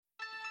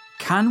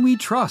Can we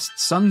trust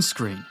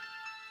sunscreen?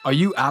 Are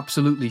you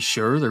absolutely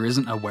sure there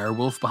isn't a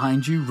werewolf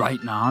behind you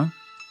right now?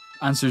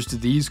 Answers to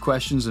these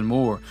questions and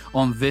more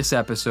on this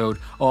episode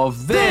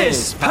of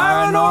This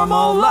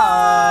Paranormal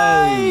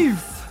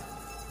Life!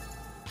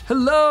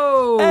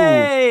 Hello!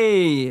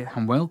 Hey!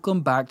 And welcome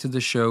back to the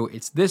show.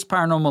 It's This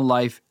Paranormal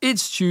Life.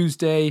 It's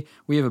Tuesday.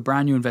 We have a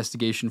brand new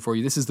investigation for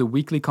you. This is the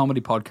weekly comedy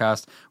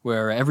podcast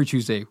where every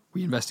Tuesday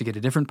we investigate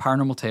a different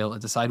paranormal tale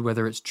and decide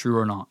whether it's true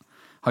or not.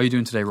 How are you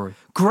doing today, Rory?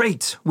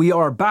 Great. We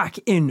are back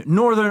in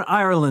Northern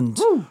Ireland,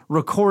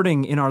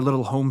 recording in our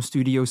little home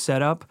studio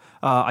setup.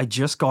 I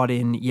just got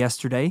in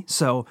yesterday,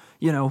 so,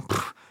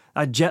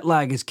 that jet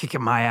lag is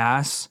kicking my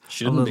ass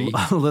a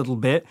little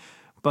bit.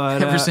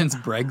 But ever since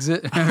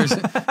Brexit,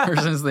 ever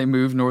since they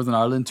moved Northern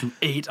Ireland to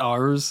 8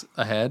 hours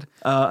ahead.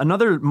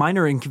 Another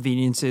minor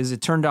inconvenience is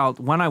it turned out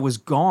when I was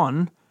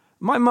gone,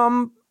 my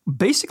mom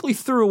basically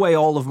threw away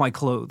all of my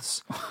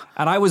clothes.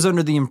 And I was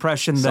under the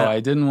impression that... So I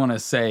didn't want to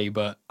say,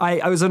 but...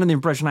 I was under the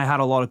impression I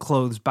had a lot of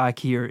clothes back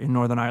here in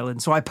Northern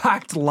Ireland. So I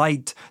packed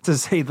light, to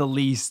say the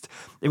least.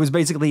 It was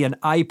basically an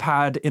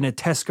iPad in a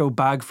Tesco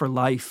bag for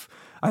life.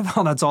 I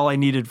thought that's all I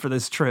needed for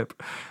this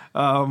trip.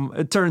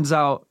 It turns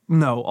out,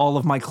 no, all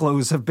of my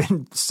clothes have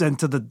been sent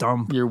to the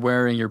dump. You're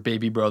wearing your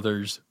baby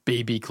brother's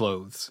baby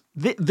clothes.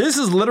 This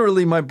is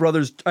literally my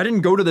brother's... I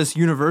didn't go to this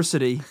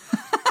university.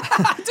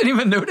 I didn't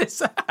even notice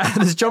that.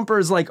 This jumper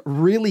is like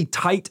really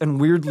tight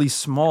and weirdly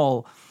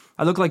small.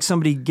 I look like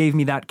somebody gave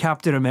me that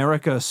Captain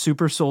America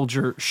super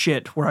soldier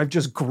shit where I've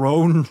just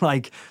grown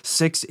like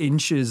 6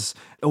 inches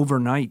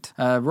overnight.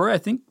 Rory, I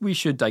think we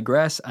should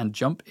digress and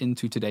jump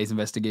into today's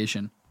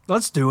investigation.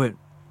 Let's do it.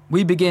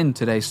 We begin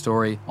today's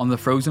story on the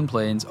frozen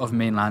plains of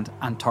mainland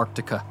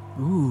Antarctica.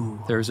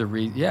 Ooh. There's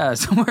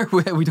somewhere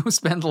where we don't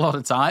spend a lot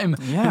of time.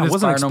 Yeah, in this I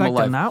wasn't expecting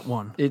life. that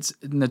one. It's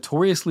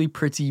notoriously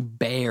pretty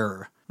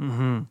bare.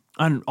 Mm-hmm.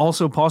 And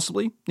also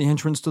possibly the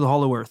entrance to the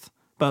Hollow Earth.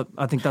 But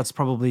I think that's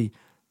probably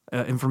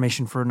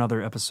information for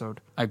another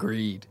episode.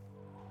 Agreed.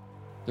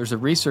 There's a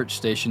research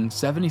station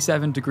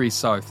 77 degrees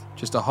south,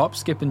 just a hop,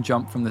 skip and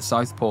jump from the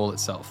South Pole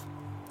itself.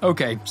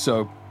 Okay,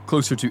 so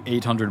closer to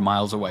 800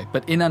 miles away.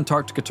 But in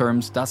Antarctica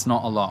terms, that's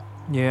not a lot.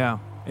 Yeah,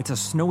 it's a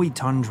snowy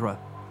tundra.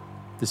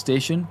 The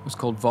station was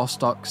called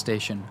Vostok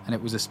Station, and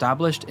it was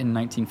established in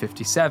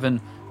 1957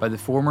 by the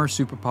former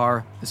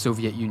superpower, the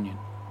Soviet Union.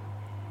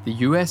 The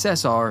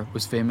USSR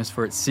was famous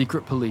for its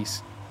secret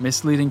police,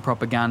 misleading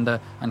propaganda,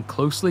 and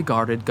closely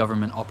guarded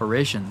government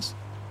operations.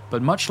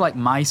 But much like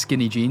my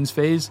skinny jeans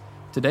phase,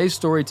 today's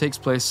story takes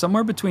place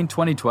somewhere between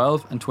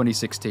 2012 and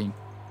 2016.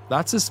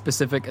 That's as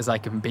specific as I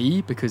can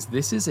be because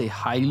this is a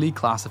highly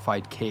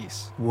classified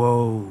case.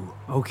 Whoa,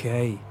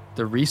 okay.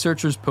 The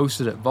researchers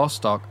posted at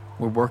Vostok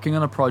were working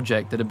on a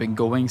project that had been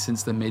going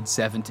since the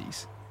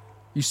mid-70s.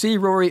 You see,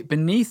 Rory,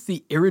 beneath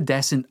the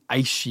iridescent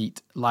ice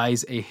sheet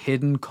lies a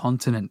hidden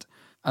continent,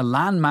 a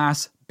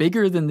landmass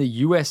bigger than the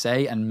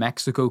USA and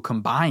Mexico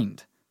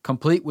combined,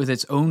 complete with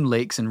its own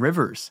lakes and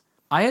rivers.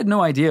 I had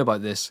no idea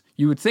about this.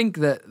 You would think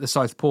that the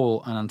South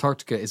Pole and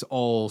Antarctica is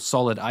all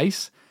solid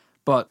ice,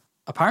 but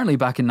apparently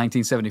back in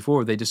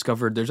 1974 they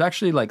discovered there's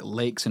actually like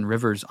lakes and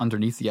rivers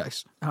underneath the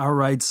ice. All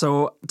right,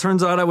 so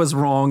turns out I was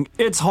wrong.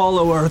 It's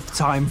Hollow Earth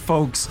time,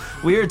 folks.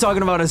 We are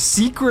talking about a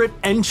secret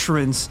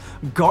entrance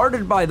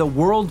guarded by the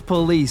world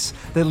police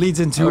that leads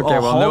into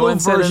hollow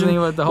version.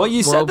 Well,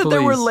 you said that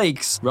there were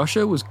lakes.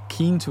 Russia was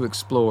keen to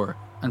explore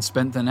and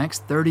spent the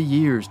next 30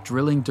 years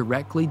drilling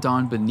directly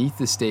down beneath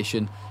the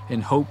station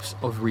in hopes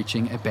of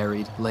reaching a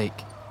buried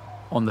lake.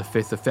 On the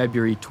 5th of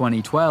February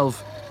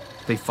 2012,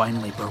 they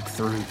finally broke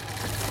through.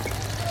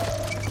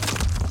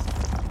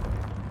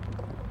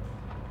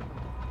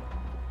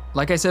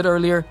 Like I said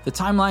earlier, the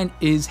timeline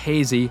is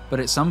hazy, but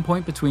at some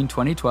point between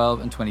 2012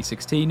 and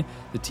 2016,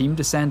 the team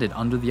descended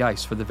under the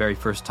ice for the very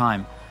first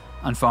time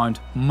and found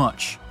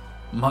much,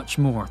 much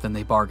more than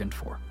they bargained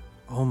for.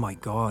 Oh my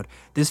god,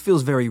 this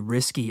feels very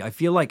risky. I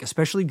feel like,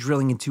 especially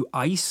drilling into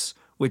ice,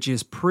 which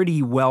is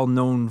pretty well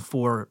known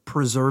for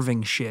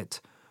preserving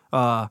shit,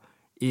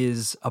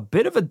 is a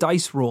bit of a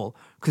dice roll,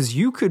 because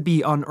you could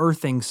be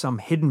unearthing some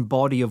hidden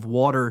body of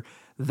water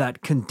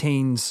that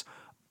contains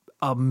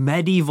a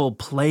medieval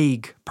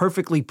plague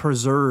perfectly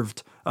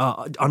preserved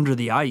under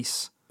the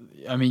ice.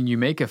 I mean, you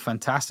make a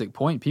fantastic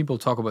point. People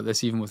talk about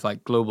this even with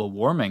like global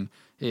warming,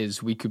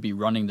 is we could be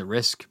running the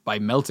risk, by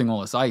melting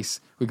all this ice,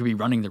 we could be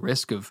running the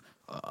risk of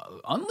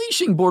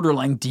unleashing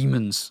borderline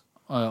demons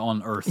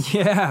on Earth.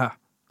 Yeah.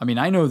 I mean,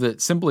 I know that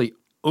simply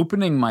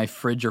opening my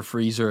fridge or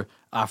freezer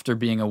after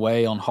being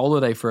away on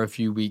holiday for a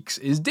few weeks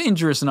is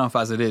dangerous enough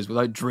as it is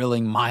without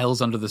drilling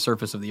miles under the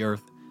surface of the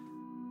Earth.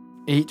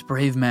 8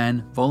 brave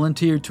men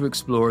volunteered to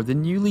explore the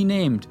newly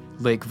named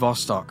Lake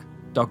Vostok.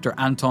 Dr.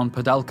 Anton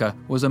Padalka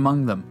was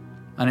among them,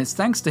 and it's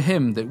thanks to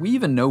him that we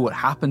even know what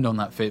happened on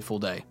that fateful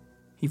day.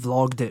 He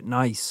vlogged it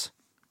nice.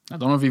 I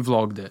don't know if he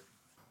vlogged it.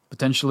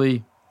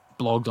 Potentially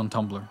blogged on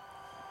Tumblr.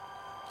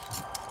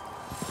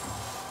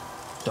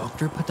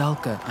 Dr.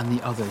 Padalka and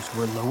the others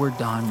were lowered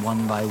down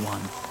one by one,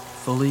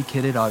 fully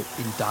kitted out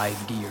in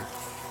dive gear.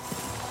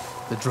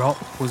 The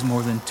drop was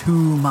more than 2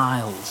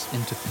 miles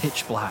into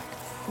pitch black,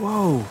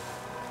 Whoa.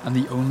 and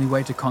the only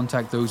way to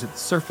contact those at the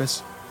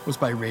surface was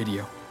by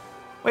radio.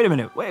 Wait a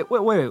minute. Wait.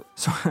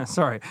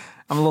 Sorry.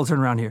 I'm a little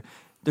turned around here.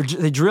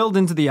 They drilled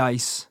into the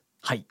ice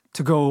Height.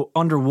 to go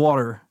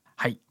underwater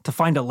Height. to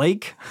find a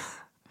lake.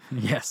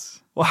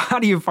 Yes. Well, how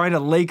do you find a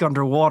lake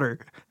underwater?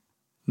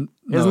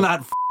 Isn't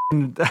that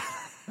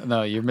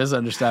No, you're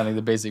misunderstanding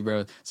the basic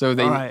premise. So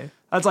they... all right?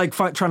 That's like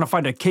trying to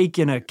find a cake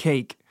in a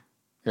cake.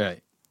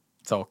 Right.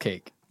 It's all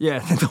cake. Yeah,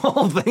 the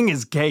whole thing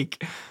is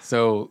cake.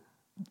 So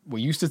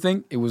we used to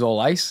think it was all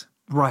ice.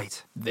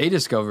 Right. They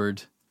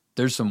discovered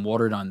there's some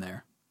water down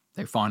there.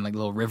 They found like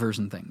little rivers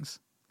and things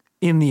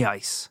In the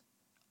ice.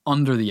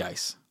 under the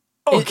ice.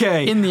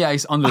 Okay. In the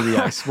ice, under the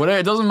ice. Whatever.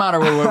 It doesn't matter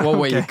what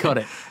way you cut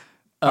it.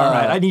 All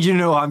right. I need you to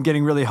know I'm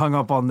getting really hung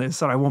up on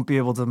this and I won't be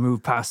able to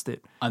move past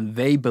it. And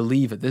they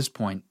believe at this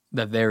point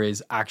that there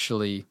is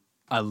actually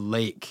a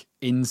lake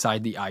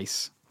inside the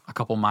ice a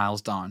couple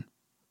miles down.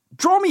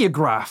 Draw me a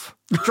graph.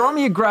 Draw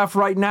me a graph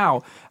right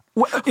now.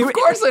 Of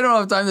course they don't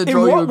have time to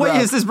draw In you a what way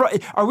graph. is this?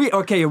 Are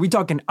we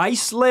talking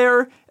ice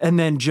layer and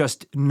then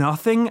just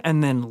nothing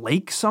and then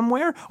lake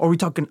somewhere? Or are we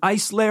talking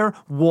ice layer,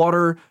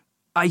 water,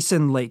 ice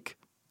and lake?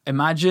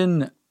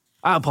 Imagine...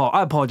 I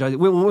apologize.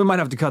 We might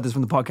have to cut this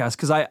from the podcast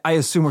because I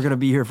assume we're going to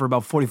be here for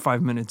about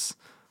 45 minutes.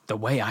 the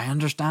way I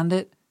understand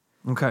it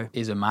Okay.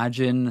 is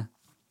imagine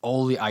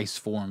all the ice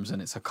forms and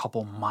it's a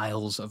couple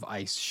miles of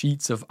ice,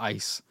 sheets of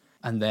ice.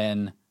 And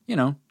then, you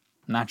know,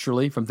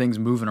 naturally from things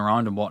moving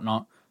around and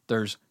whatnot,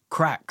 there's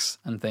cracks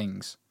and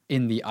things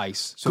in the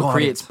ice. So Got it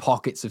creates it.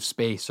 pockets of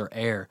space or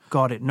air.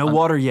 Got it. No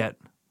water yet.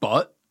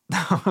 But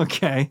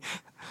Okay.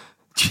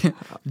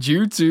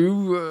 due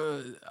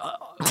to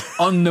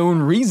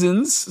unknown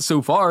reasons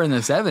so far in the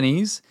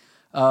 70s,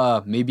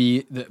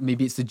 maybe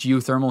it's the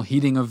geothermal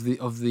heating of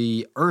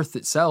the Earth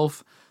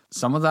itself.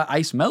 Some of that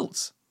ice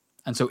melts,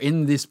 and so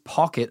in this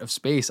pocket of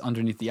space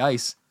underneath the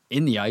ice,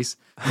 in the ice,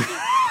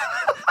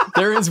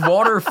 there is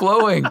water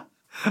flowing.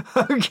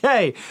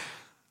 Okay.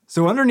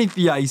 So underneath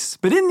the ice,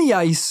 but in the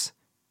ice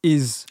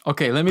is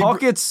Okay, let me.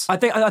 pockets. I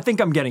think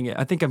I'm getting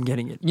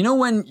it. You know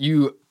when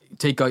you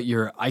take out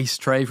your ice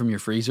tray from your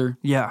freezer?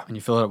 Yeah. And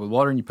you fill it up with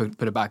water and you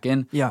put it back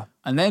in? Yeah.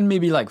 And then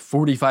maybe like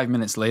 45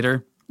 minutes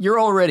later, you're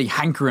already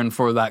hankering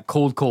for that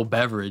cold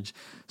beverage.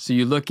 So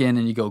you look in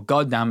and you go,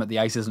 God damn it, the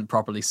ice isn't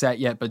properly set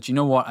yet. But you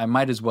know what? I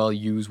might as well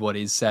use what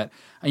is set.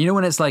 And you know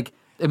when it's like,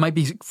 it might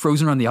be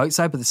frozen on the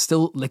outside, but it's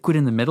still liquid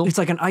in the middle? It's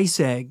like an ice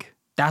egg.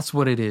 That's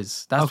what it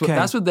is. That's Okay.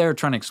 what they're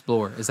trying to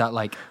explore, is that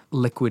like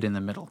liquid in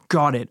the middle.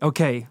 Got it.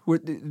 Okay.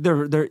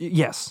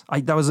 Yes.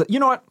 You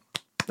know what?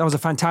 That was a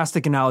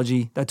fantastic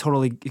analogy. That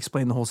totally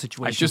explained the whole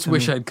situation. I just to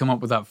wish me. I'd come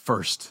up with that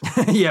first.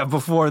 Yeah,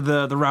 before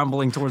the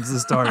rambling towards the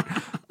start.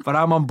 But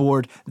I'm on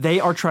board. They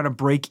are trying to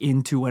break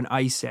into an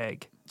ice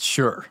egg.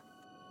 Sure.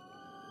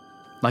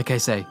 Like I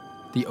say,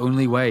 the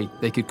only way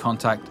they could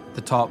contact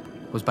the top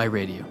was by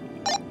radio.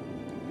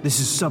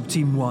 This is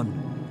Sub-Team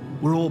 1.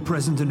 We're all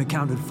present and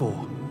accounted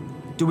for.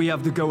 Do we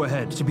have the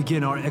go-ahead to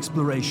begin our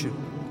exploration?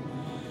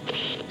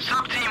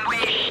 Sub-Team, we...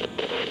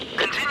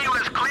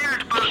 Continuous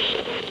cleared, but...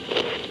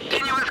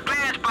 Continuous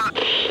cleared, but...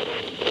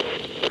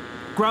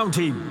 Ground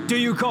team, do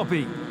you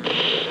copy?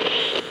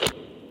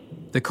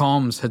 The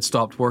comms had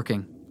stopped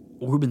working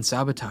or been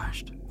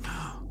sabotaged.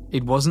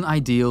 It wasn't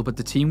ideal, but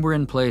the team were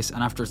in place,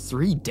 and after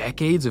 3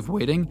 decades of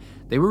waiting,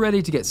 they were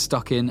ready to get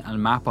stuck in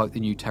and map out the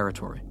new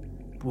territory.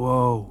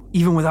 Whoa.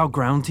 Even without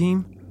ground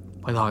team?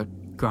 Without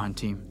ground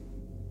team.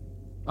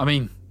 I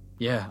mean,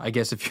 yeah, I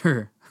guess if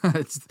you're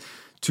it's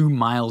 2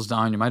 miles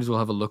down, you might as well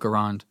have a look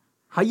around.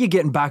 How you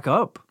getting back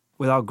up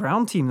without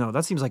ground team, though?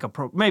 That seems like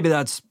maybe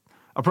that's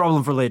a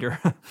problem for later.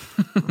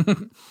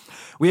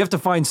 We have to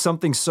find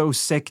something so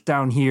sick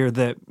down here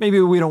that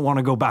maybe we don't want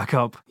to go back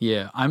up.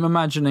 Yeah, I'm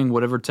imagining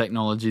whatever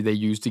technology they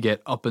use to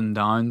get up and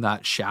down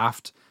that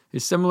shaft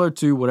is similar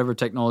to whatever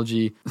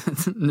technology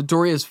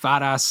notorious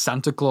fat-ass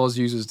Santa Claus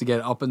uses to get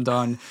up and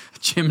down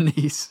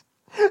chimneys.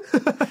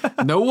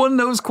 No one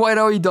knows quite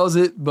how he does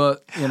it,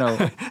 but, you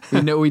know,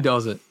 we know he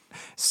does it.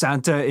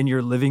 Santa in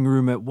your living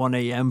room at 1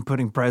 a.m.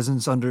 putting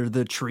presents under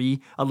the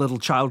tree. A little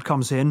child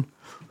comes in.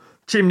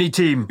 Chimney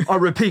team. I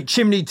repeat,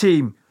 chimney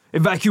team.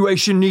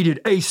 Evacuation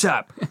needed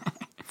ASAP.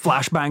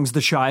 Flashbangs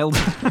the child.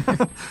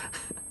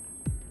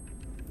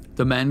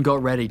 The men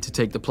got ready to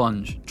take the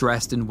plunge,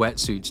 dressed in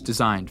wetsuits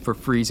designed for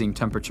freezing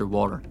temperature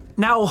water.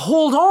 Now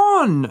hold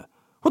on.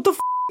 What the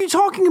are you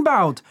talking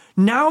about?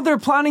 Now they're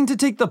planning to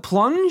take the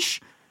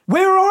plunge?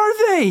 Where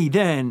are they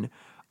then?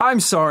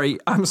 I'm sorry.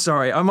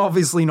 I'm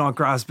obviously not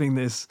grasping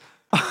this.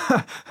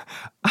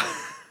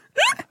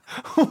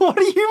 What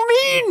do you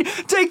mean,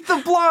 take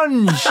the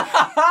plunge?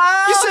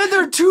 You said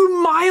they're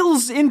 2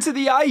 miles into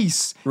the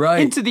ice.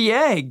 Right. Into the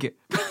egg.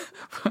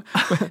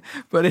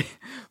 But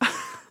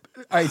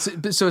all right,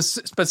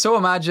 so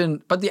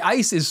imagine, but the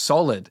ice is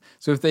solid.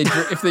 So if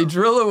they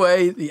drill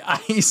away the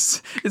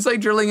ice, it's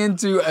like drilling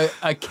into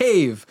a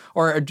cave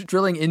or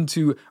drilling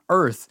into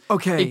earth.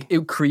 Okay.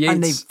 It creates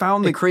And they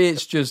found it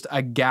creates just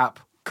a gap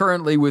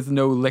currently with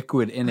no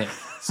liquid in it.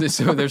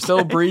 So they're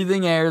still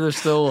breathing air.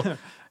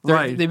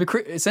 Right. They've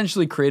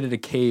essentially created a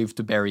cave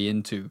to bury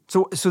into.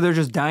 So they're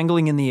just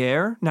dangling in the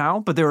air now,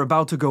 but they're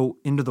about to go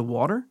into the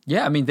water?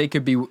 Yeah, I mean, they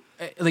could be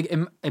like,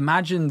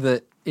 imagine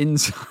that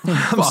inside.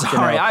 I'm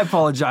sorry, I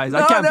apologize.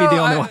 I can't be the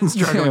only one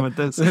struggling with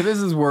this. This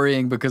is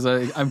worrying because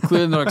I'm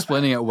clearly not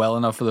explaining it well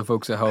enough for the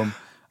folks at home.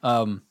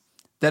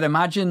 That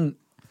imagine,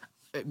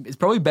 it's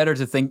probably better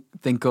to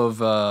think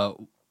of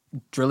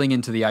drilling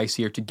into the ice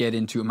here to get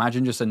into,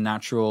 imagine just a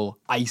natural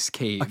ice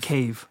cave. A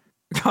cave.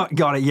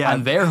 Got it, yeah.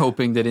 And they're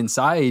hoping that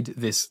inside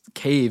this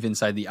cave,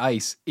 inside the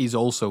ice, is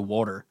also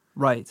water.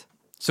 Right.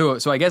 So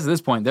I guess at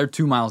this point, they're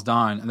 2 miles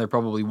down and they're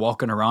probably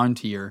walking around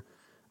here,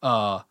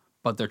 but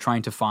they're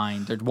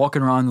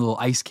walking around the little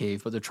ice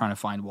cave, but they're trying to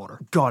find water.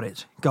 Got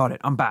it.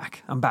 I'm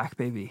back,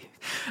 baby.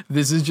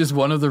 This is just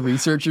one of the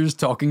researchers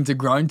talking to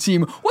ground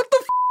team. What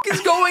the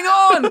is going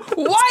on?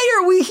 Why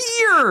are we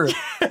here?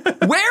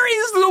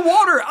 Where is the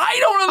water? I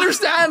don't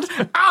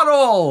understand at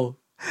all.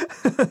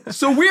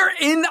 So we're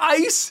in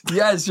ice?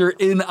 Yes, you're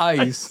in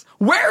ice.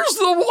 Where's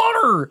the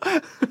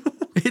water?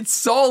 It's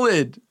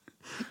solid.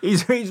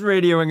 He's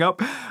radioing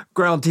up.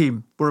 Ground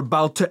team, we're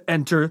about to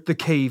enter the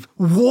cave.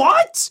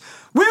 What?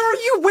 Where are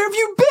you? Where have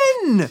you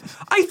been?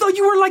 I thought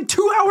you were like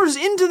 2 hours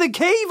into the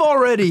cave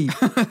already.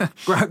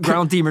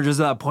 Ground team are just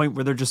at that point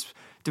where they're just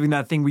doing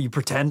that thing where you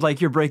pretend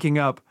like you're breaking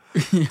up.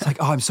 It's like,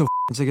 oh, I'm so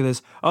sick of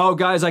this. Oh,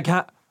 guys, I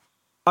can't.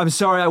 I'm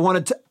sorry. I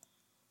wanted to.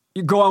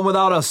 You go on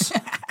without us.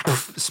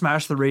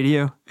 Smash the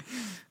radio.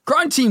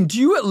 Ground team, do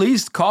you at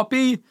least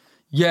copy?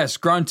 Yes,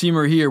 ground team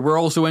are here. We're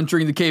also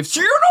entering the cave.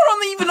 So you're not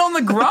even on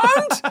the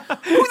ground?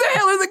 Who the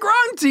hell are the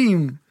ground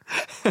team?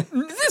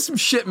 This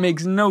shit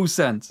makes no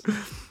sense.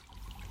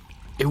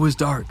 It was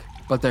dark,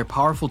 but their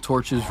powerful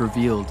torches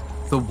revealed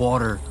the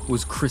water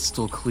was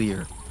crystal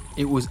clear.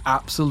 It was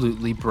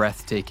absolutely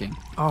breathtaking.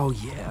 Oh,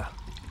 yeah.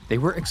 They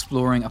were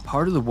exploring a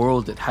part of the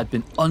world that had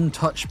been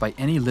untouched by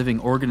any living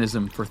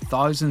organism for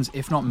thousands,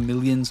 if not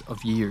millions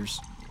of years.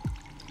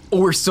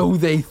 Or so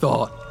they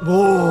thought.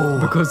 Whoa.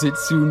 Because it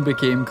soon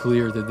became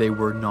clear that they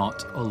were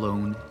not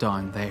alone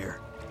down there.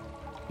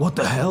 What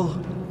the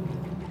hell?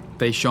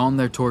 They shone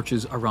their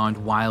torches around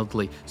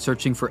wildly,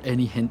 searching for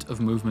any hint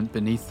of movement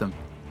beneath them.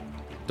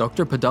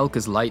 Dr.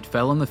 Padalka's light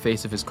fell on the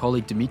face of his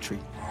colleague Dimitri,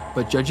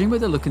 but judging by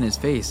the look in his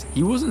face,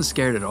 he wasn't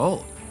scared at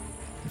all.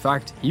 In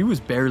fact, he was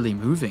barely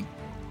moving.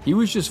 He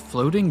was just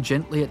floating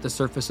gently at the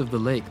surface of the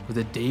lake with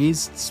a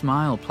dazed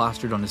smile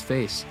plastered on his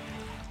face.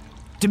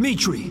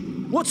 Dimitri,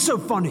 what's so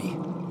funny?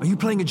 Are you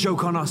playing a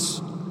joke on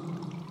us?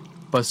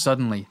 But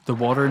suddenly, the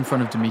water in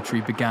front of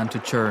Dimitri began to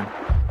churn.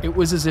 It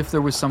was as if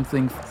there was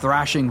something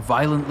thrashing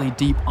violently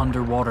deep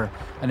underwater,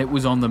 and it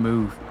was on the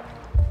move.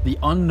 The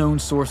unknown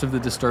source of the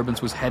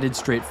disturbance was headed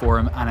straight for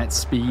him, and at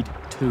speed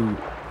too.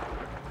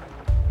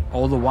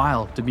 All the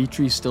while,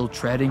 Dimitri's still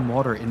treading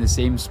water in the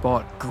same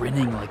spot,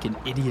 grinning like an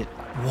idiot.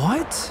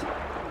 What?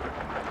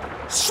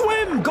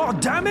 Swim,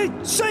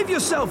 goddammit! Save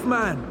yourself,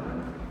 man!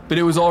 But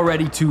it was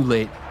already too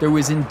late. There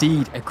was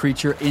indeed a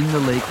creature in the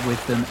lake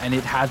with them, and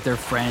it had their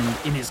friend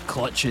in his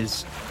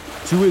clutches.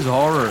 To his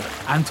horror,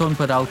 Anton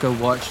Padalka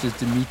watched as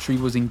Dimitri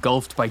was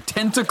engulfed by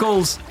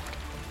tentacles.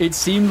 It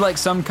seemed like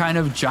some kind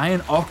of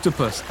giant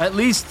octopus, at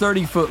least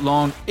 30 foot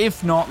long,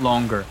 if not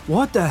longer.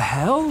 What the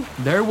hell?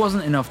 There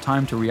wasn't enough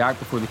time to react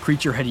before the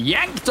creature had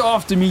yanked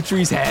off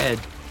Dimitri's head.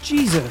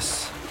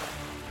 Jesus.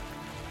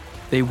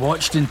 They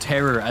watched in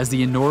terror as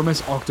the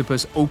enormous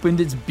octopus opened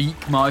its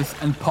beak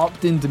mouth and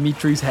popped in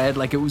Dimitri's head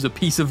like it was a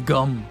piece of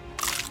gum.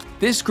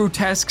 This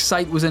grotesque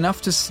sight was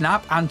enough to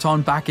snap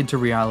Anton back into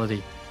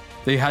reality.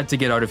 They had to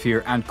get out of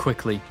here, and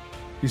quickly.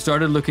 He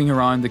started looking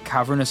around the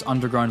cavernous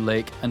underground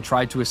lake and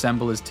tried to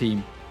assemble his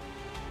team.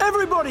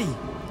 Everybody,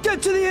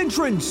 get to the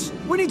entrance!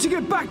 We need to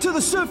get back to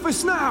the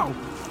surface now!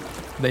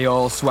 They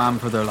all swam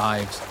for their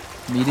lives,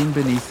 meeting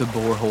beneath the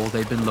borehole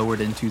they'd been lowered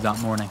into that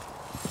morning.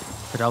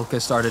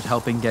 Padalka started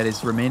helping get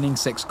his remaining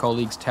 6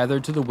 colleagues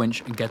tethered to the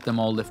winch and get them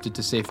all lifted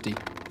to safety.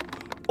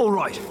 All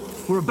right,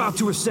 we're about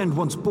to ascend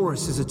once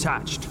Boris is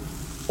attached.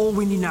 All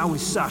we need now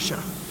is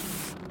Sasha.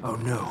 Oh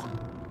no.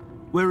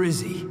 Where is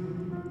he?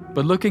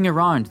 But looking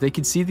around, they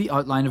could see the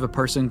outline of a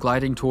person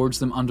gliding towards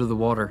them under the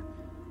water.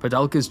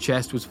 Padalka's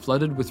chest was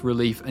flooded with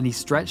relief, and he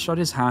stretched out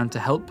his hand to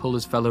help pull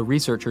his fellow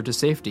researcher to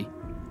safety.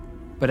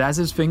 But as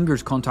his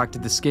fingers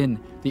contacted the skin,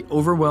 the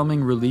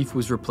overwhelming relief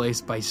was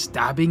replaced by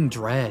stabbing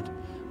dread.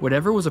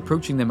 Whatever was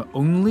approaching them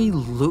only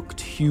looked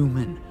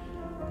human.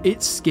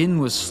 Its skin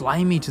was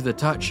slimy to the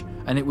touch,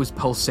 and it was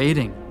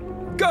pulsating.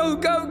 Go,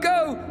 go,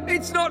 go!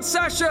 It's not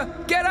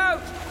Sasha! Get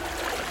out!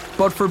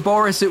 But for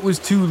Boris, it was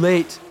too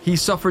late. He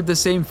suffered the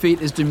same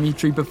fate as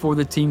Dimitri before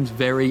the team's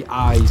very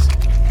eyes.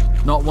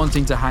 Not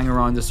wanting to hang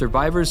around, the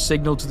survivors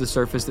signaled to the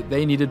surface that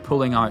they needed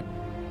pulling out.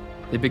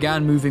 They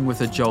began moving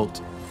with a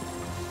jolt.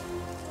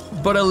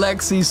 But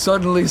Alexei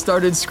suddenly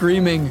started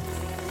screaming.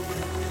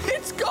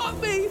 It's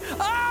got me!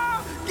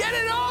 Ah! Get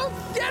it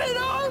off! Get it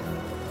off!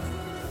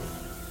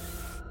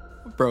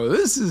 Bro,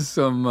 this is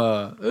some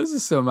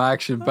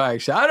action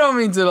packed shit. I don't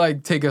mean to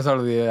like take us out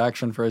of the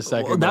action for a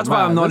second. Well, that's but,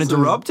 why man, I'm not this is-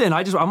 interrupting.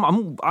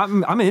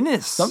 I'm in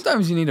this.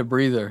 Sometimes you need a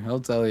breather, I'll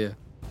tell you.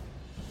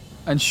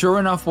 And sure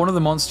enough, one of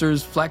the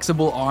monster's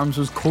flexible arms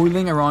was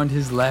coiling around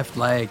his left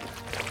leg.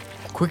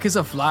 Quick as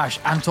a flash,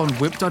 Anton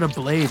whipped out a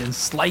blade and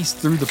sliced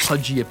through the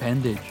pudgy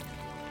appendage.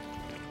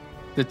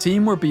 The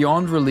team were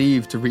beyond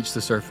relieved to reach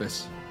the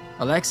surface.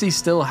 Alexei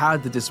still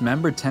had the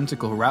dismembered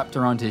tentacle wrapped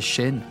around his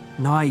shin.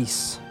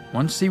 Nice.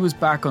 Once he was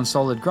back on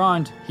solid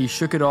ground, he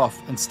shook it off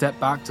and stepped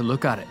back to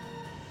look at it.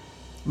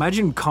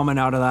 Imagine coming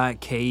out of that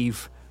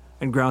cave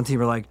and ground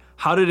team are like,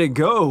 how did it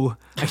go?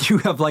 And you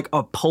have like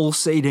a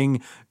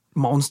pulsating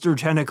monster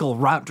tentacle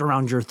wrapped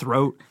around your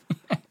throat.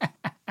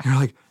 You're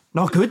like,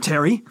 not good,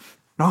 Terry.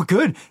 Not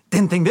good.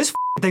 Didn't think this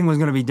thing was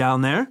going to be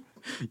down there.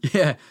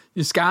 Yeah,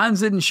 your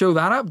scans didn't show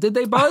that up, did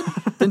they, bud?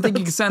 Didn't think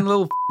you could send a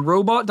little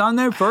robot down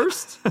there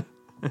first?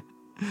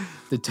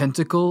 The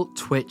tentacle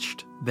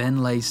twitched,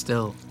 then lay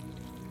still.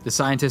 The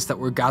scientists that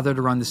were gathered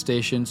around the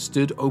station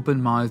stood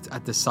open-mouthed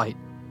at the sight.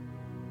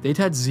 They'd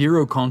had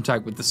zero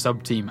contact with the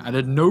sub-team and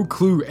had no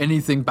clue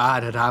anything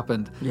bad had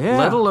happened, Yeah.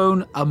 let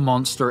alone a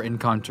monster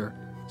encounter.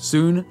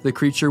 Soon, the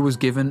creature was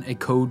given a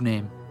code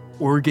name,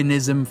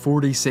 Organism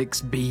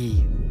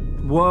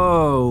 46B.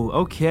 Whoa,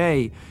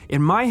 okay.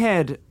 In my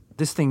head,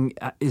 this thing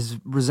is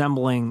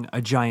resembling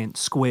a giant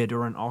squid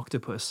or an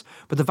octopus.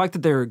 But the fact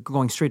that they're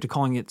going straight to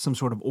calling it some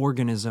sort of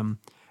organism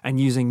and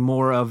using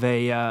more of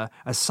a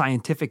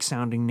scientific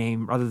sounding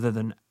name rather than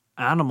an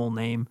animal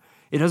name,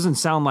 it doesn't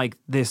sound like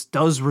this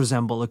does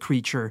resemble a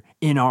creature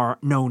in our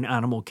known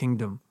animal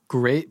kingdom.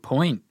 Great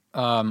point.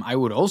 I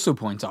would also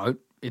point out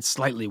it's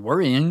slightly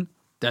worrying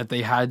that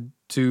they had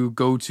to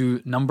go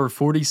to number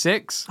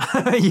 46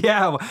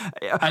 Yeah.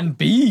 and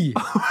B.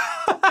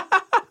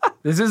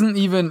 This isn't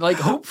even like,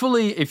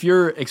 hopefully, if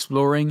you're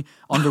exploring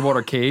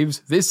underwater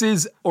caves, this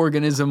is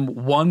organism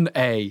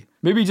 1A.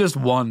 Maybe just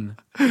one.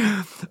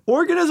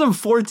 Organism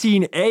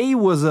 14A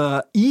was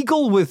a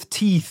eagle with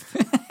teeth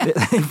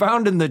that they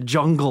found in the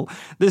jungle.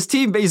 This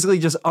team basically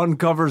just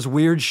uncovers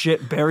weird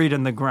shit buried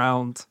in the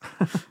ground.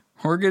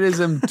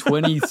 Organism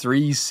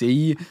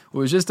 23C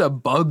was just a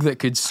bug that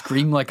could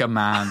scream like a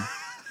man.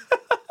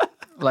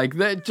 Like,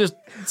 that, just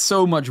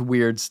so much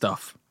weird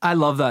stuff. I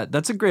love that.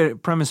 That's a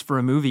great premise for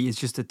a movie. It's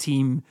just a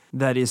team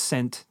that is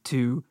sent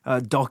to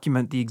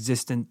document the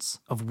existence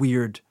of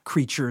weird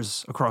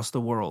creatures across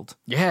the world.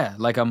 Yeah,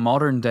 like a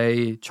modern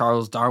day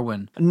Charles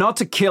Darwin. Not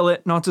to kill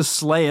it, not to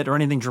slay it or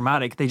anything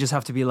dramatic. They just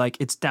have to be like,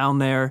 it's down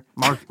there,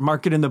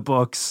 mark it in the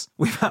books.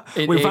 It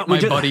ate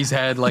my buddy's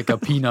head like a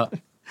peanut.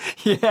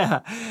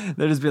 Yeah.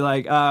 They just be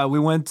like, we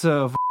went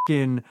to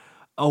fucking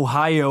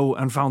Ohio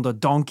and found a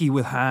donkey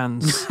with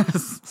hands.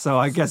 So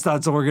I guess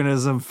that's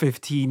organism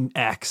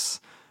 15X.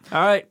 All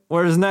right,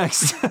 where's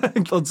next?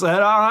 Let's head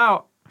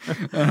on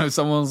out.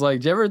 Someone's like,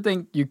 do you ever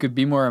think you could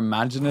be more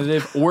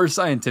imaginative or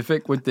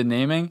scientific with the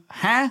naming?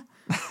 Huh?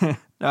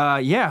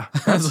 Yeah.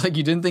 It's like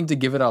you didn't think to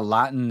give it a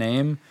Latin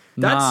name?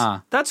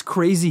 Nah. That's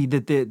crazy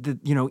that the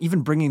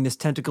even bringing this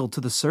tentacle to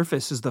the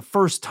surface is the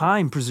first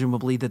time,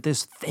 presumably, that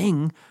this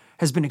thing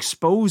has been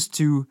exposed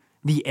to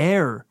the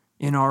air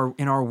in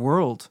our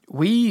world.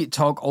 We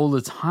talk all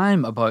the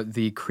time about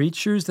the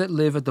creatures that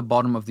live at the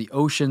bottom of the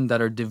ocean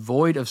that are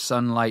devoid of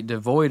sunlight,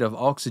 devoid of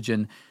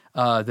oxygen,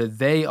 that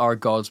they are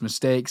God's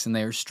mistakes and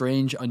they are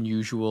strange,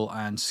 unusual,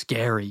 and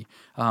scary.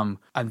 And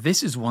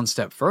this is one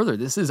step further.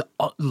 This is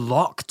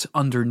locked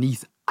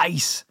underneath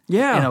ice in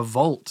a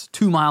vault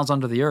 2 miles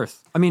under the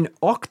earth. I mean,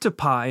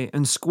 octopi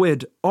and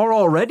squid are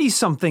already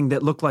something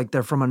that look like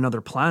they're from another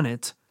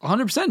planet.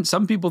 100%.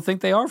 Some people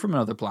think they are from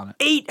another planet.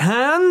 8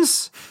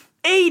 hands?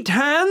 8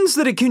 hands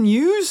that it can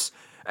use?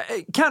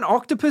 Can't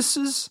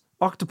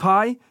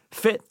octopi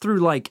fit through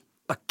like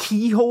a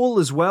keyhole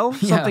as well?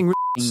 Something really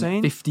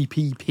insane.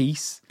 50p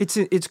piece.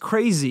 It's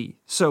crazy.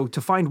 So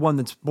to find one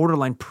that's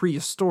borderline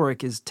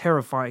prehistoric is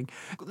terrifying.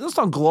 Let's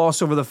not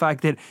gloss over the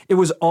fact that it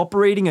was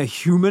operating a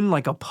human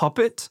like a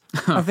puppet,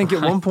 I think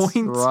at one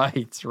point.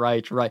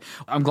 Right.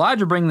 I'm glad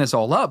you're bringing this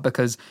all up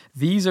because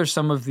these are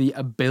some of the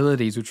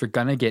abilities which we're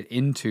going to get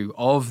into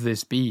of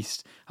this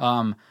beast.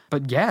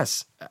 But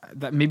yes,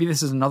 that maybe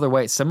this is another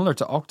way. It's similar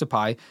to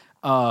octopi.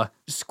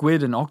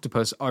 Squid and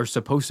octopus are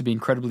supposed to be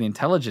incredibly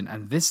intelligent,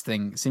 and this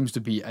thing seems to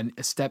be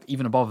a step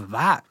even above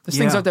that. This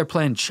thing's out there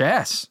playing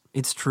chess.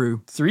 It's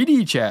true.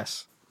 3D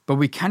chess. But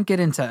we can't get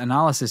into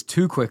analysis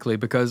too quickly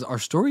because our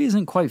story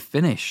isn't quite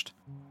finished.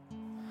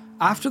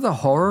 After the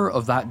horror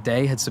of that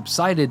day had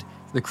subsided,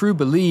 the crew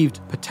believed,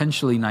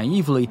 potentially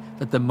naively,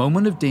 that the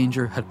moment of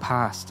danger had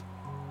passed.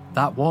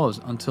 That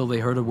was until they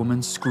heard a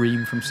woman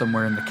scream from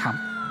somewhere in the camp.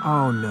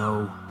 Oh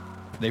no.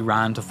 They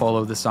ran to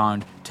follow the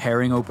sound,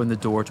 tearing open the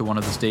door to one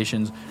of the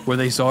stations, where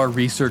they saw a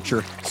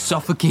researcher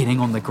suffocating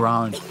on the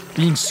ground,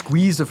 being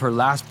squeezed of her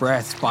last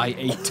breaths by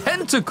a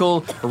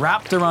tentacle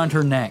wrapped around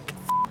her neck.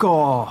 F***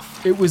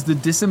 off. It was the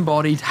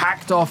disembodied,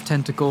 hacked-off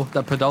tentacle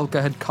that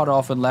Padalka had cut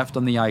off and left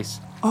on the ice.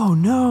 Oh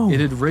no. It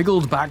had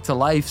wriggled back to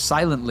life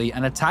silently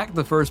and attacked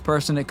the first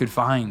person it could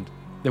find.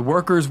 The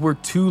workers were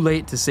too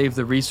late to save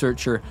the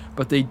researcher,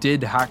 but they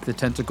did hack the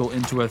tentacle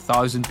into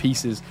 1,000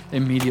 pieces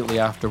immediately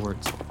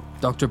afterwards.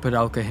 Dr.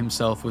 Padalka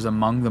himself was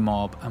among the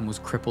mob and was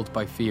crippled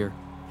by fear.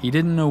 He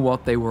didn't know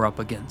what they were up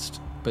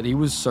against, but he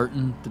was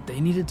certain that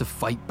they needed to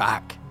fight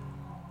back.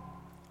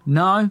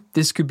 Now,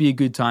 this could be a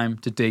good time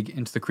to dig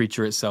into the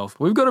creature itself.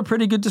 We've got a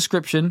pretty good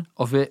description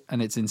of it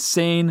and its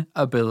insane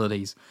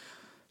abilities.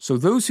 So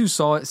those who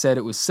saw it said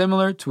it was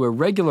similar to a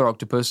regular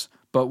octopus,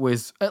 but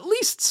with at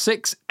least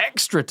 6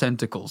 extra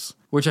tentacles,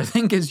 which I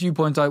think, as you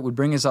point out, would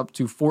bring us up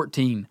to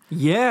 14.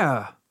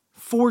 Yeah,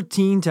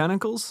 14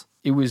 tentacles?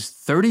 It was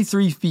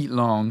 33 feet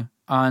long,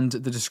 and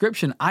the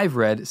description I've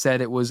read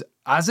said it was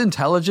as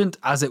intelligent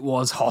as it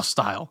was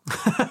hostile.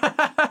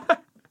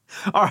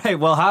 All right,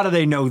 well, how do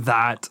they know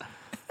that?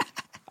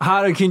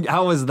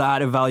 How was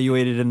that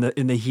evaluated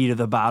in the heat of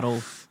the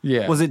battle?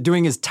 Yeah. Was it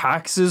doing his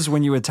taxes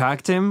when you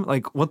attacked him?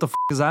 Like, what the f***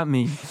 does that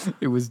mean?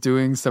 It was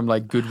doing some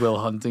like Goodwill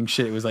Hunting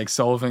shit. It was like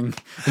solving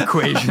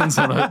equations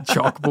on a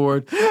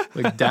chalkboard.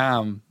 Like,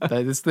 damn,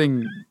 this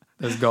thing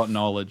has got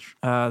knowledge.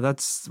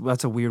 That's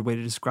a weird way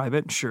to describe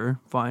it. Sure,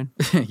 fine.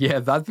 Yeah,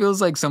 that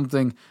feels like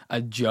something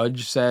a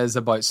judge says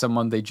about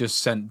someone they just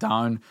sent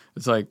down.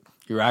 It's like,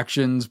 your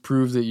actions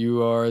prove that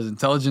you are as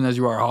intelligent as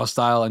you are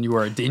hostile and you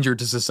are a danger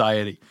to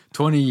society.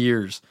 20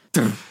 years.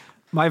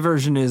 My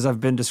version is I've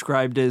been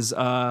described as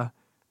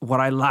what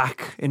I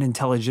lack in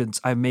intelligence,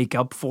 I make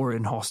up for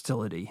in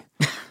hostility.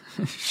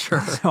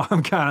 Sure. So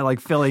I'm kind of like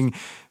filling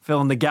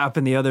the gap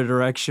in the other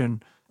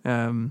direction.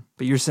 But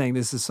you're saying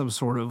this is some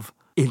sort of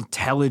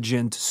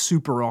intelligent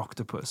super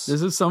octopus.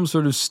 This is some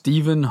sort of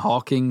Stephen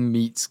Hawking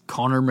meets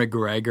Conor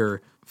McGregor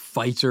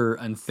fighter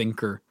and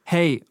thinker.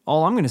 Hey,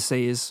 all I'm going to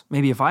say is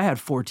maybe if I had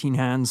 14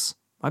 hands,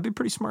 I'd be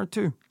pretty smart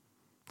too.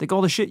 Think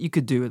all the shit you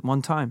could do at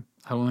one time.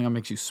 I don't think that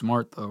makes you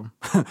smart, though.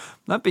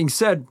 That being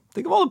said,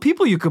 think of all the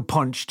people you could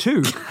punch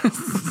too.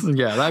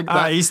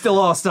 Yeah, He's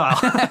still hostile.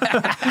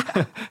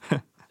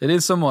 It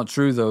is somewhat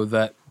true, though,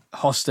 that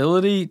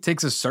hostility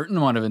takes a certain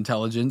amount of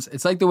intelligence.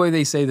 It's like the way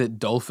they say that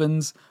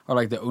dolphins are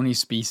like the only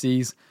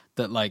species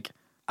that, like,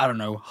 I don't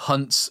know,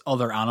 hunts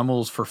other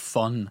animals for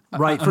fun.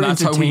 Right, and for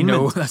that's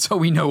entertainment. That's how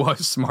we know how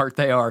smart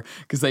they are,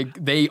 because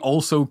they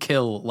also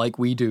kill like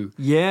we do.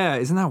 Yeah,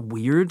 isn't that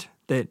weird?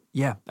 That,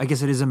 yeah, I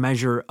guess it is a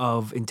measure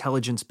of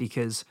intelligence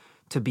because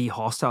to be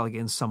hostile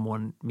against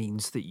someone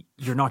means that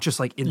you're not just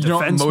like in You're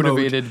defense not mode.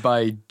 motivated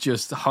by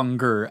just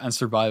hunger and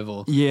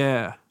survival.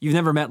 Yeah. You've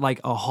never met like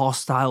a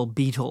hostile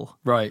beetle.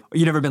 Right.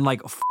 You've never been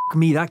like, fuck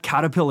me, that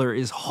caterpillar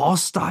is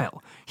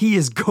hostile.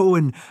 He's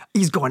going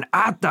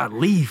at that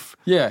leaf.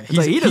 Yeah.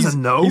 He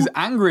doesn't know. He's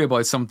angry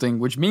about something,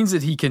 which means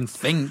that he can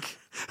think.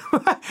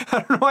 I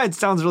don't know why it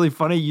sounds really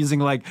funny using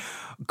like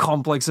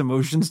complex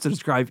emotions to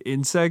describe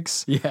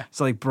insects. Yeah.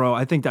 It's like, bro,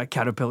 I think that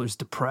caterpillar's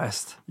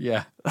depressed.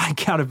 Yeah. That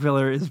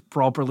caterpillar is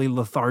properly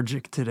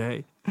lethargic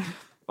today.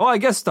 Well, I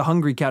guess the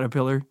hungry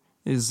caterpillar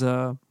is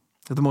the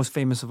most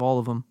famous of all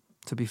of them,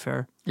 to be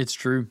fair. It's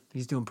true.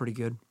 He's doing pretty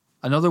good.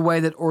 Another way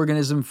that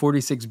organism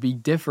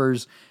 46b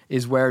differs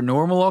is where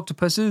normal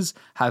octopuses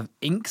have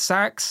ink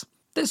sacs.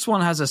 This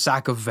one has a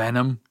sac of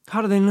venom.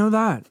 How do they know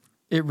that?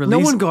 No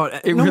one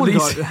got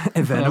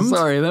envenomed.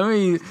 Sorry, let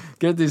me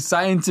get this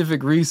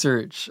scientific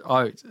research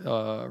out,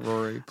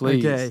 Rory,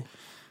 please. Okay.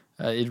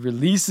 It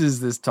releases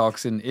this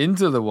toxin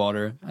into the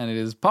water, and it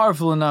is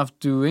powerful enough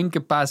to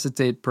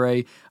incapacitate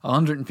prey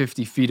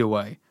 150 feet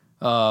away.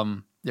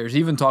 There's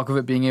even talk of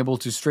it being able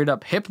to straight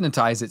up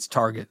hypnotize its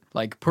target,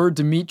 like poor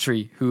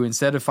Dimitri, who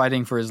instead of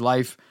fighting for his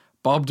life,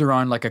 bobbed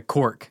around like a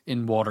cork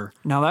in water,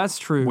 Now that's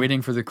true.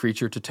 waiting for the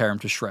creature to tear him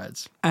to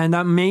shreds. And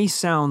that may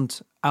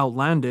sound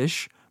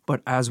outlandish,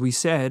 but as we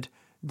said,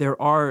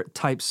 there are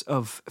types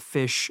of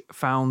fish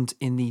found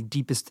in the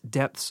deepest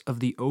depths of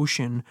the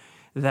ocean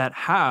that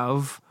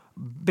have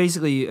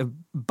basically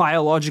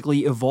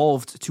biologically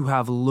evolved to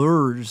have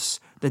lures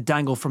that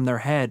dangle from their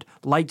head,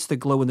 lights that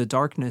glow in the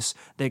darkness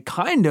that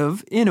kind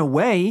of, in a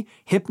way,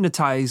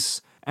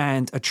 hypnotize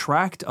and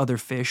attract other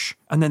fish,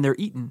 and then they're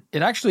eaten.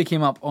 It actually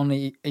came up on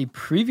a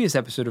previous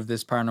episode of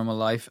This Paranormal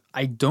Life.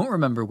 I don't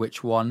remember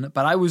which one,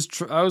 but I was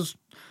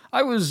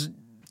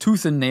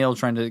tooth and nail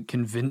trying to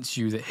convince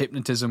you that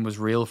hypnotism was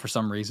real for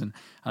some reason.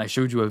 And I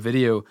showed you a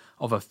video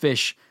of a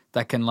fish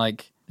that can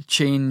like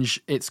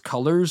change its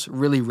colors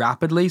really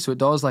rapidly. So it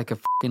does like a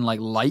fucking like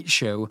light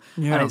show,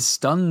 Yeah. and it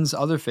stuns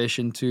other fish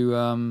into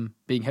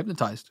being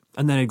hypnotized.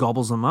 And then it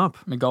gobbles them up.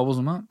 It gobbles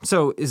them up.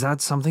 So is that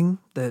something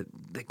that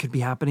could be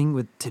happening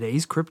with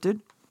today's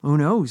cryptid? Who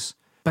knows?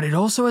 But it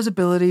also has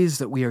abilities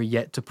that we are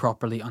yet to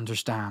properly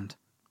understand.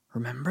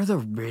 Remember the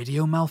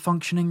radio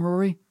malfunctioning,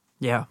 Rory?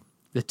 Yeah.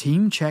 The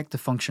team checked the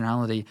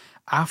functionality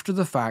after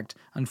the fact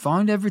and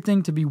found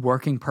everything to be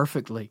working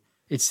perfectly.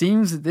 It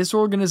seems that this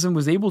organism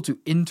was able to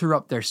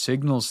interrupt their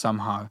signals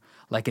somehow,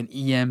 like an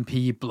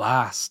EMP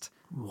blast.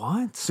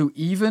 What? So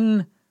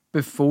even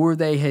before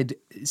they had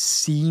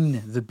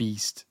seen the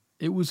beast,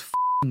 it was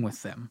f***ing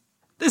with them.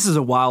 This is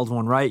a wild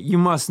one, right? You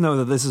must know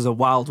that this is a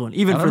wild one.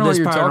 Even I don't for know this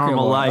what you're talking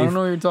paranormal about. I don't life, know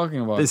what you're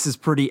talking about. this is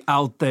pretty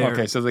out there.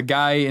 Okay, so the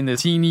guy in the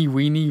teeny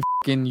weeny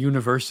fucking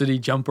university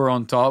jumper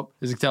on top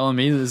is telling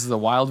me this is a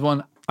wild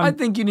one. I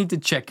think you need to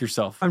check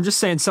yourself I'm just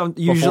saying before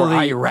usually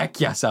I wreck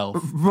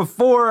yourself.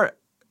 before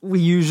we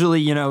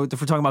usually, if we're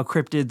talking about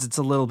cryptids, it's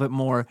a little bit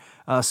more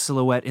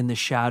silhouette in the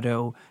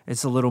shadow.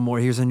 It's a little more,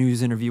 here's a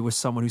news interview with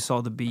someone who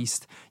saw the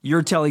beast.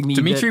 You're telling me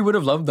Dimitri that would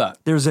have loved that.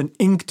 there's an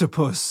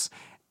inctopus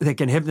that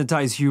can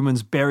hypnotize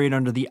humans buried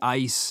under the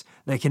ice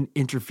that can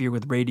interfere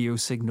with radio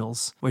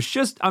signals.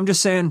 I'm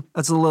just saying,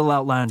 that's a little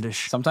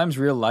outlandish. Sometimes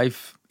real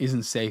life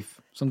isn't safe.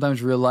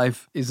 Sometimes real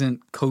life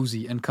isn't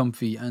cozy and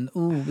comfy and,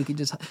 we could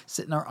just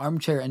sit in our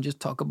armchair and just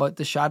talk about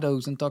the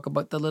shadows and talk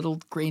about the little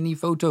grainy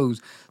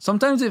photos.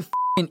 Sometimes it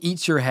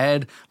eats your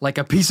head like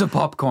a piece of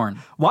popcorn.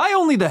 Why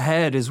only the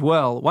head as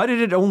well? Why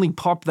did it only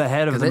pop the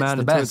head of the it's man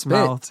the into best its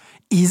mouth?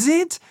 Is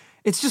it?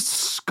 It's just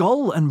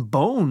skull and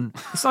bone.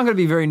 It's not going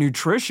to be very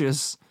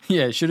nutritious.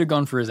 Yeah, it should have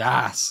gone for his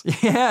ass.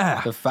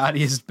 Yeah. The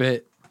fattiest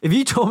bit. If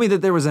you told me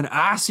that there was an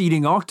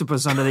ass-eating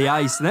octopus under the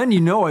ice, then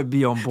I'd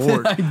be on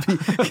board.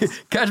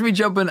 Catch me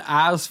jumping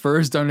ass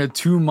first down a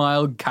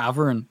 2-mile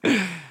cavern.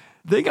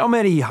 Think how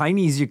many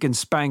heinies you can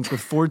spank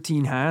with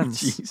 14 hands.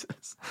 Jesus.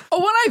 Oh,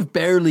 and I've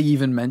barely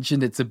even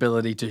mentioned its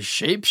ability to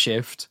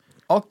shapeshift.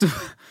 Oh,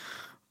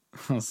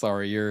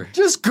 sorry, you're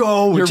Just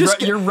go.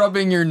 you're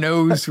rubbing your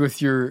nose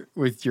with your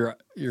you're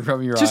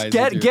rubbing your Just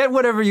eyes. get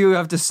whatever you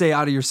have to say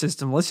out of your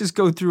system. Let's just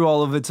go through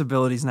all of its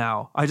abilities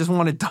now. I just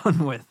want it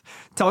done with.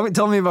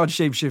 Tell me about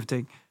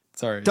shapeshifting.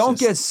 Sorry. Don't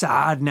get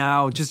sad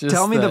now. Just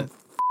tell me the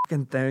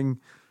fucking thing.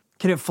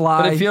 Can it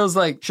fly? But it feels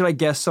like Should I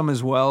guess some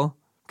as well?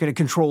 Can it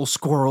control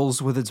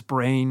squirrels with its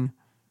brain?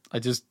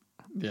 it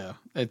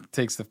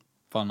takes the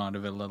fun out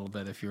of it a little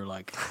bit if you're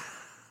like.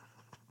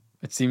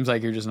 It seems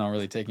like you're just not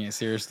really taking it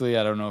seriously.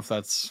 I don't know if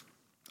that's.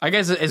 I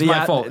guess it's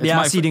my fault. The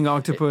ass-eating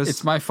octopus.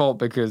 It's my fault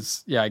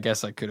because I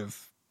guess I could have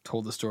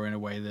told the story in a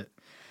way that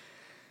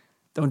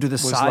Don't do the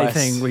was sigh less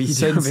thing where you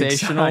do a big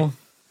sensational.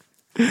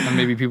 sigh. And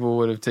maybe people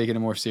would have taken it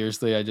more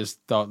seriously. I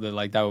just thought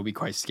that that would be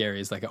quite scary.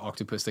 It's like an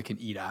octopus that can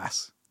eat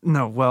ass.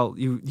 No, well,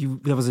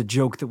 that was a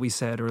joke that we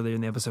said earlier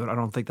in the episode. I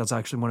don't think that's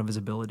actually one of his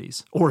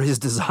abilities or his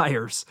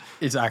desires.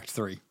 It's Act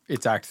 3.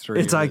 It's Act 3.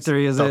 It's Act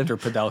 3, is it? Dr.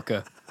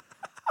 Padelka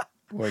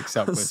wakes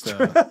up with...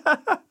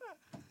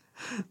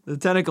 The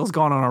tentacle's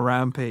gone on a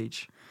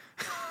rampage.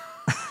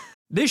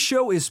 This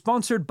show is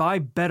sponsored by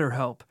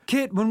BetterHelp.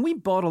 Kit, when we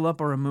bottle up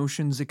our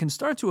emotions, it can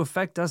start to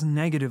affect us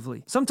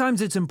negatively.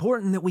 Sometimes it's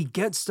important that we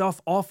get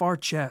stuff off our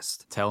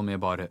chest. Tell me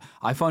about it.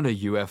 I found a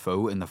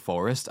UFO in the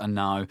forest, and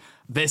now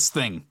this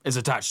thing is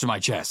attached to my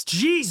chest.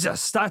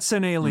 Jesus, that's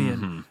an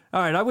alien.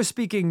 All right, I was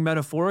speaking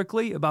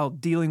metaphorically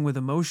about dealing with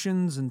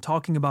emotions and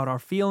talking about our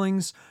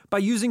feelings by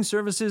using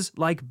services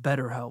like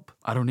BetterHelp.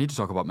 I don't need to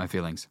talk about my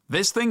feelings.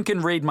 This thing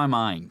can read my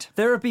mind.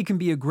 Therapy can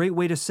be a great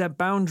way to set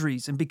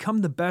boundaries and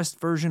become the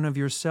best version of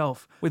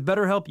yourself. With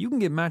BetterHelp, you can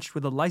get matched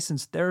with a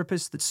licensed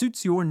therapist that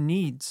suits your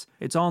needs.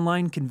 It's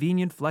online,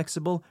 convenient,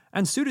 flexible,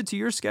 and suited to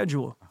your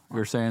schedule.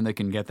 We're saying they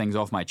can get things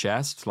off my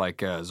chest, like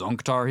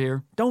Zonktar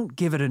here. Don't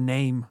give it a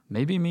name.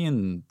 Maybe me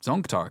and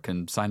Zonktar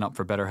can sign up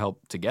for BetterHelp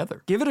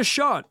together. Give it a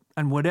shot,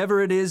 and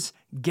whatever it is,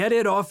 get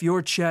it off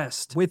your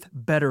chest with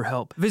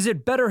BetterHelp.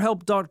 Visit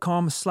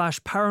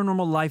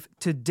betterhelp.com/paranormallife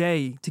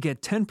today to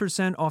get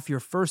 10% off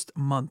your first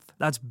month.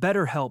 That's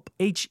BetterHelp,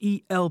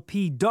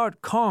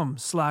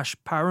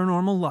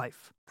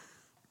 HELP.com/paranormallife.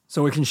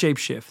 So it can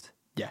shapeshift.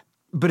 Yeah.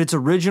 But its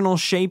original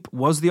shape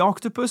was the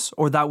octopus,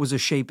 or that was a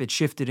shape it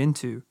shifted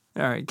into?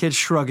 All right, kid's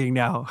shrugging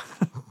now.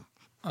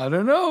 I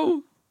don't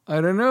know.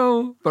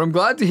 But I'm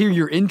glad to hear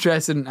you're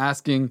interested in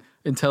asking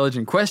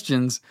intelligent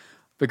questions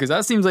because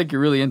that seems like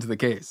you're really into the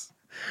case.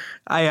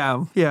 I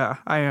am. Yeah,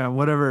 I am.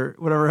 Whatever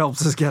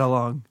helps us get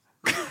along.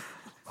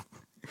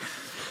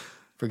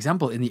 For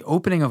example, in the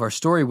opening of our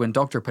story, when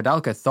Dr.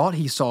 Padalka thought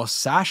he saw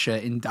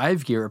Sasha in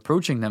dive gear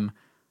approaching them,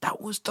 that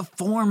was the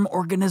form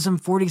organism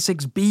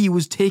 46B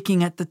was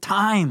taking at the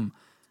time.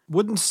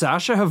 Wouldn't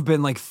Sasha have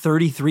been like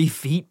 33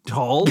 feet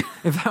tall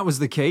if that was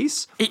the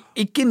case?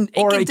 It can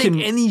take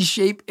any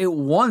shape it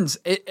wants.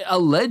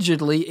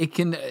 Allegedly, it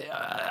can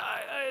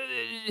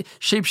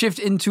shapeshift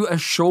into a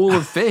shoal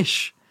of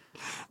fish.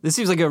 This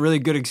seems like a really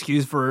good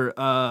excuse for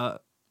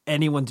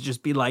anyone to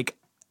just be like,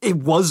 it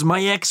was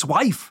my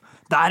ex-wife.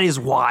 That is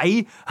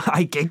why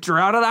I kicked her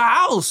out of the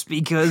house,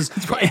 because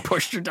That's why I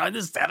pushed her down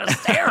the set of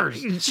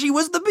stairs. she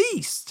was the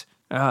beast.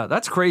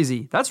 That's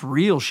crazy. That's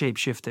real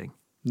shape-shifting.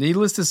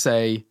 Needless to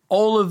say,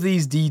 all of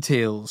these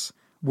details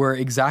were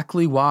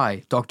exactly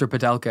why Dr.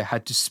 Padelka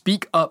had to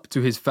speak up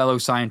to his fellow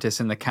scientists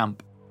in the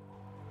camp.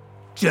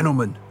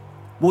 Gentlemen,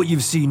 what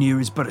you've seen here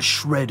is but a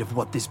shred of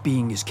what this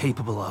being is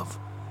capable of.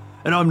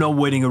 And I'm not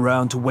waiting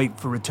around to wait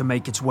for it to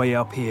make its way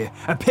up here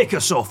and pick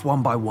us off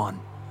one by one.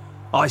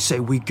 I say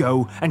we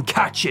go and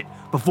catch it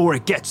before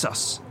it gets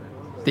us.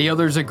 The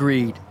others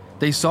agreed.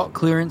 They sought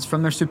clearance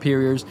from their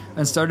superiors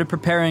and started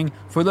preparing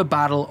for the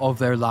battle of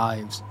their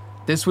lives.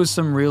 This was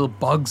some real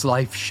Bugs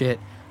Life shit.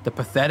 The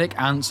pathetic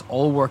ants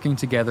all working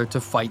together to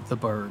fight the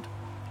bird.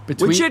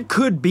 Which it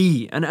could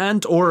be, an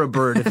ant or a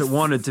bird if it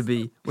wanted to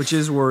be, which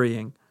is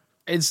worrying.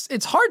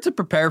 It's hard to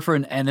prepare for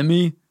an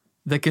enemy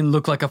that can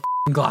look like a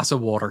f***ing glass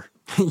of water.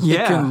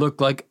 Yeah. It can look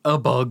like a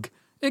bug.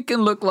 It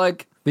can look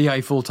like the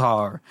Eiffel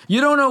Tower.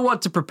 You don't know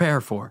what to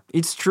prepare for.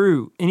 It's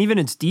true. And even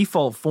its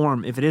default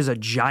form, if it is a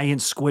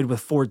giant squid with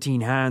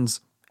 14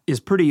 hands, is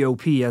pretty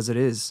OP as it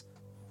is.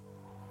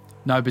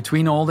 Now,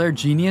 between all their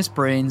genius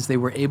brains, they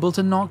were able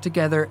to knock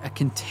together a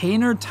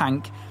container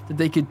tank that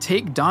they could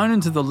take down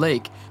into the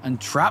lake and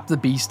trap the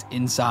beast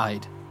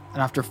inside.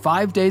 And after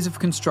 5 days of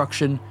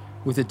construction,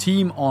 with a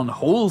team on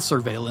hole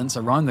surveillance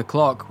around the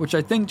clock, which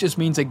I think just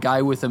means a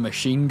guy with a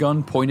machine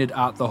gun pointed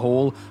at the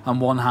hole and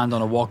one hand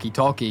on a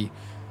walkie-talkie,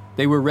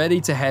 they were ready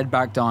to head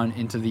back down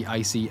into the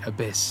icy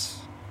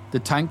abyss. The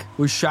tank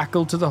was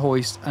shackled to the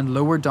hoist and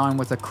lowered down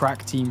with a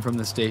crack team from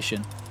the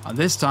station. And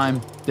this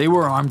time, they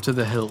were armed to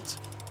the hilt.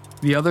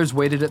 The others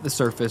waited at the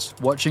surface,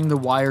 watching the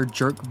wire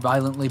jerk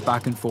violently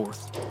back and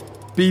forth.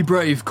 Be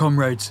brave,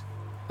 comrades.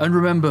 And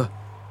remember,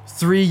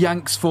 3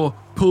 yanks for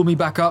pull me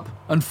back up,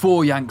 and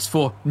 4 yanks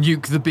for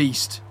nuke the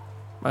beast.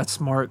 That's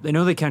smart. They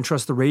know they can't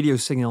trust the radio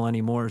signal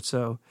anymore,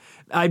 so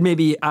I'd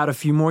maybe add a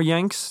few more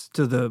yanks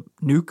to the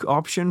nuke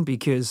option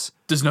because...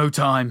 There's no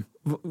time.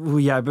 Well,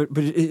 yeah, but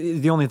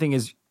the only thing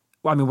is,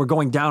 I mean, we're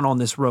going down on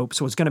this rope,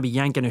 so it's going to be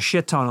yanking a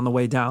shit ton on the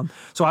way down.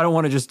 So I don't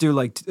want to just do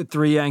like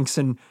 3 yanks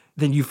and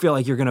then you feel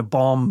like you're going to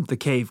bomb the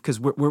cave because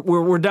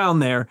we're down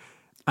there.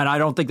 And I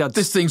don't think that's...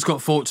 This thing's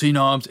got 14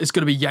 arms. It's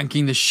going to be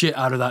yanking the shit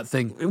out of that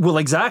thing. Well,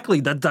 exactly.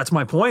 That's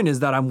my point,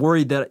 is that I'm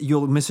worried that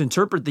you'll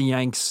misinterpret the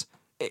yanks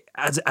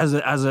as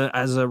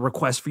a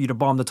request for you to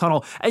bomb the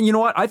tunnel. And you know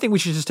what? I think we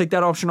should just take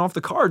that option off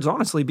the cards,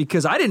 honestly,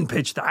 because I didn't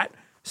pitch that.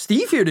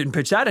 Steve here didn't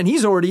pitch that, and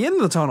he's already in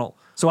the tunnel.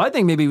 So I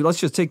think maybe let's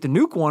just take the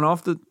nuke one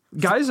off the...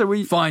 Guys, are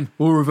we... Fine,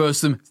 we'll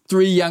reverse them.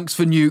 3 yanks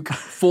for nuke,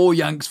 4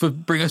 yanks for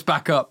bring us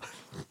back up.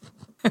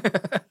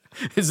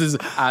 This is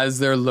as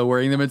they're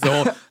lowering them into the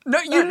hole. No,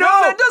 you know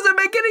that doesn't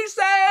make any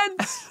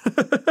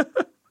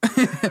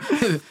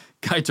sense!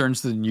 Guy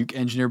turns to the nuke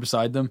engineer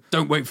beside them.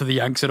 Don't wait for the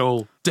yanks at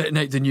all.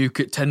 Detonate the nuke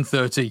at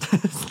 10:30.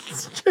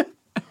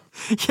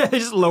 Yeah, they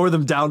just lower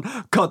them down,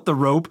 cut the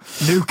rope,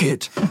 nuke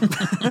it.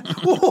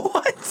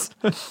 What?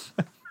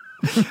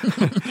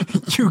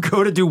 You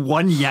go to do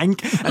 1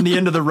 yank and the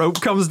end of the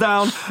rope comes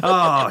down?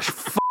 Oh,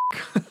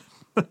 fuck.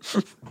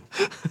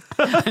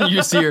 And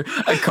you see a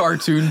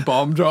cartoon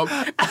bomb drop.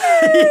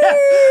 Yeah.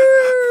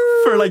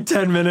 For like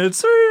 10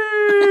 minutes.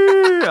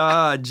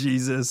 Ah,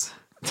 Jesus.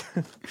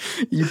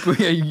 You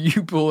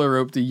pull a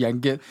rope to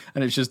yank it,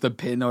 and it's just a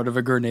pin out of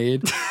a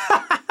grenade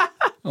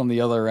on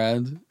the other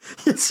end.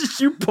 It's just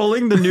you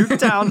pulling the nuke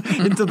down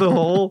into the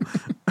hole.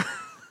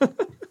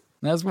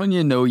 That's when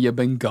you know you've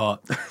been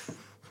got.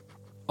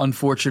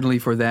 Unfortunately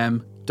for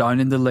them,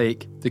 down in the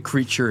lake, the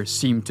creature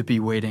seemed to be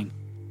waiting.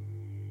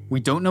 We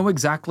don't know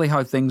exactly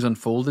how things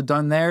unfolded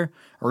down there,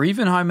 or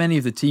even how many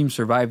of the team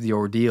survived the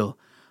ordeal.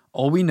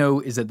 All we know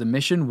is that the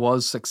mission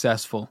was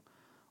successful.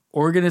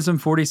 Organism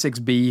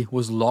 46B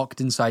was locked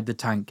inside the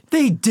tank.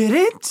 They did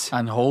it?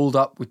 And holed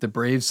up with the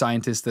brave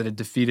scientists that had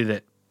defeated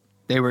it.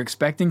 They were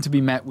expecting to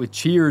be met with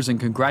cheers and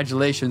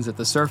congratulations at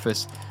the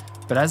surface,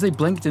 but as they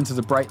blinked into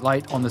the bright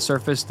light on the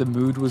surface, the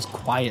mood was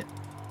quiet,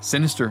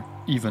 sinister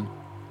even.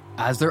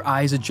 As their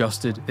eyes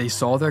adjusted, they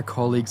saw their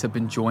colleagues had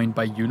been joined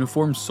by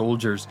uniformed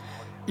soldiers,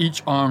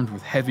 each armed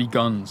with heavy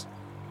guns.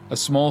 A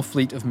small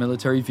fleet of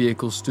military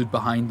vehicles stood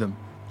behind them,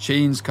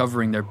 chains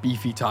covering their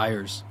beefy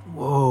tires.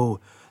 Whoa.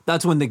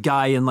 That's when the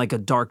guy in like a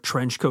dark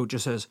trench coat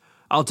just says,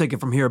 "I'll take it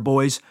from here,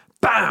 boys."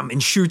 Bam!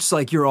 And shoots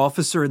like your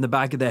officer in the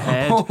back of the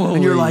head. Holy.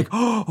 And you're like,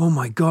 oh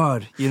my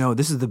God. You know,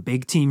 this is the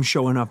big team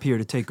showing up here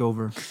to take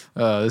over.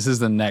 This is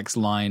the next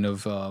line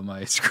of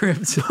my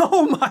script.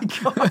 Oh my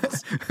God.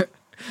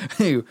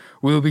 Hey,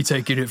 we'll be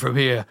taking it from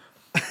here.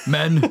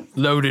 Men,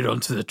 loaded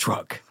onto the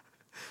truck.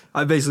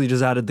 I basically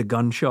just added the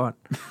gunshot.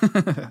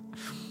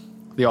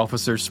 The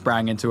officers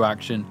sprang into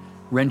action,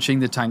 wrenching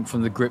the tank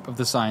from the grip of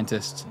the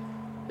scientists.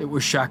 It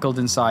was shackled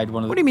inside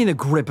one of the... What do you mean the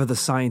grip of the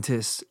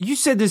scientists? You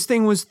said this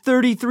thing was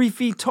 33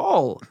 feet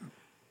tall.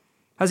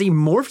 Has he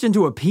morphed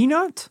into a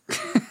peanut?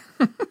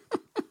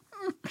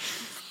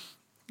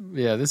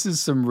 Yeah, this is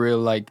some real,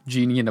 like,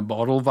 genie in a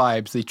bottle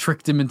vibes. They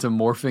tricked him into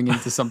morphing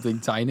into something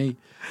tiny.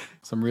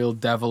 Some real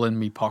devil in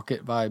me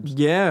pocket vibes.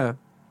 Yeah.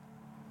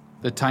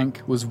 The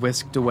tank was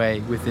whisked away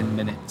within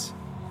minutes.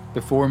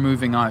 Before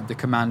moving out, the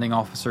commanding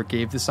officer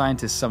gave the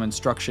scientists some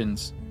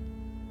instructions.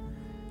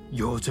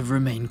 You're to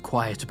remain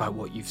quiet about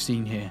what you've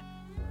seen here.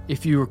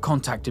 If you are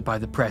contacted by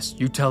the press,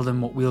 you tell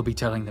them what we'll be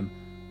telling them.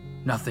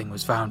 Nothing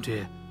was found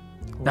here.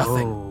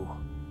 Nothing. Whoa.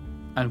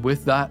 And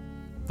with that,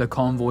 the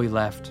convoy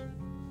left.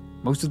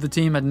 Most of the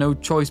team had no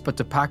choice but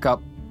to pack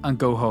up and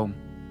go home.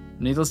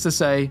 Needless to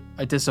say,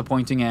 a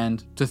disappointing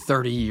end to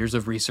 30 years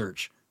of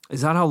research.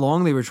 Is that how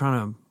long they were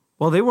trying to...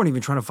 Well, they weren't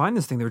even trying to find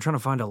this thing. They were trying to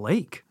find a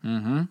lake.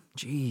 Mm-hmm.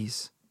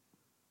 Jeez.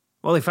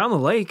 Well, they found the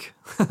lake.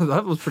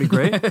 That was pretty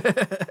great.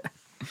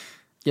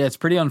 Yeah, it's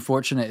pretty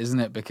unfortunate, isn't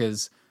it?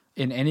 Because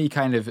in any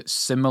kind of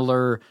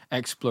similar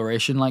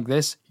exploration like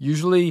this,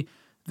 usually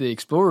the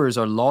explorers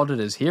are lauded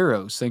as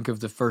heroes. Think of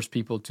the first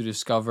people to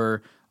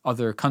discover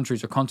other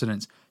countries or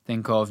continents.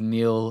 Think of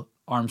Neil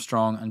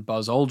Armstrong and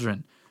Buzz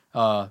Aldrin.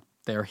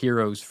 They're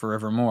heroes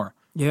forevermore.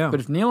 Yeah. But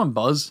if Neil and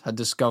Buzz had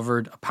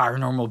discovered a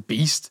paranormal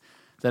beast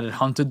that had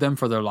hunted them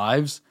for their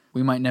lives,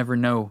 we might never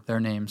know their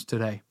names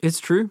today. It's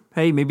true.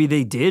 Hey, maybe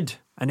they did.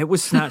 And it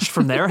was snatched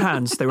from their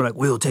hands. They were like,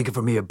 we'll take it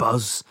from here,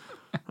 Buzz.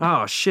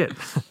 Oh, shit.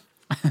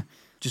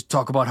 Just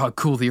talk about how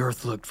cool the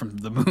Earth looked from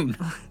the moon.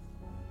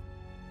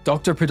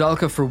 Dr.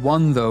 Padalka, for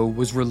one, though,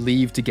 was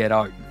relieved to get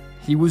out.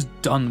 He was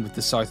done with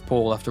the South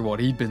Pole after what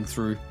he'd been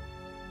through.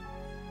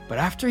 But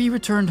after he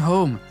returned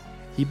home,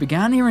 he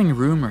began hearing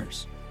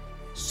rumors,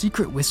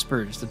 secret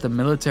whispers that the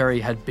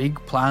military had big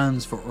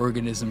plans for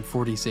Organism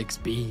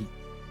 46B.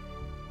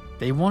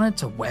 They wanted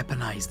to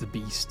weaponize the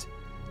beast.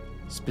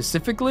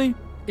 Specifically,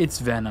 its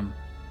venom.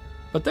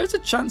 But there's a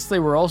chance they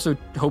were also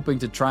hoping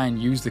to try and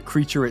use the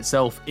creature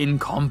itself in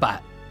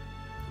combat.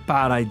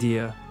 Bad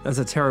idea. That's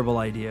a terrible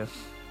idea.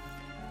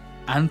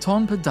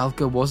 Anton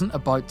Padalka wasn't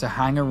about to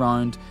hang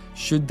around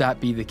should that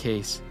be the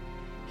case.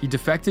 He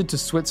defected to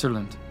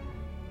Switzerland.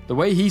 The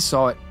way he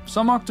saw it,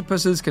 some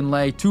octopuses can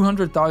lay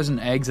 200,000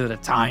 eggs at a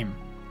time.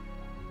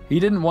 He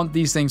didn't want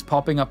these things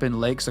popping up in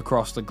lakes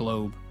across the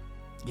globe.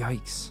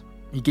 Yikes.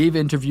 He gave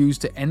interviews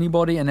to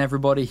anybody and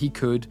everybody he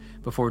could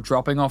before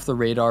dropping off the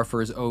radar for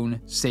his own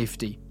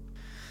safety.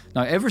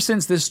 Now, ever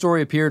since this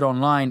story appeared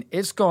online,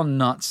 it's gone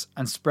nuts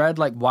and spread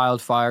like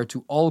wildfire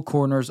to all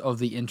corners of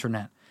the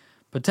internet.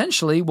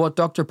 Potentially what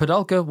Dr.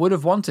 Padalka would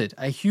have wanted,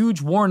 a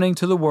huge warning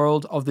to the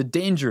world of the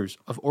dangers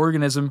of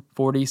Organism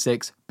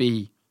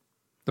 46B.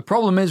 The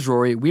problem is,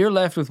 Rory, we are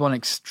left with one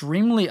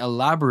extremely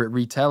elaborate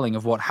retelling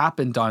of what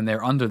happened down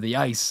there under the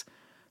ice.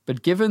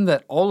 But given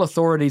that all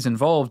authorities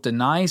involved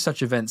deny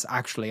such events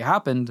actually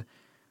happened,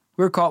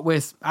 we're caught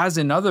with, as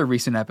in other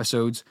recent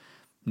episodes,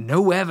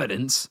 no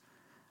evidence,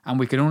 and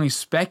we can only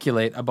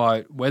speculate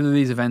about whether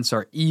these events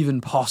are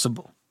even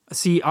possible.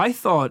 See, I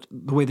thought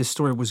the way this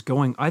story was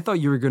going, I thought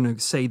you were going to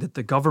say that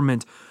the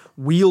government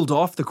wheeled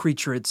off the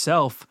creature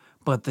itself,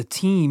 but the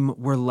team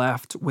were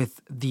left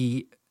with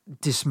the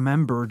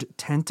dismembered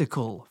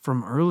tentacle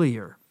from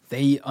earlier.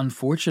 They,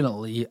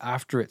 unfortunately,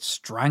 after it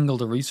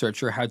strangled a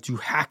researcher, had to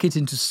hack it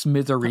into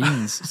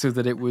smithereens so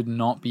that it would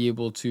not be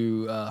able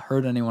to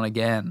hurt anyone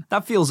again.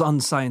 That feels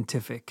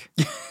unscientific.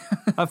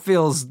 That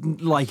feels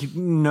like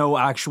no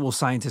actual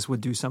scientist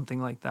would do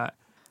something like that.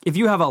 If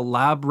you have a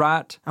lab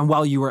rat and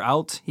while you were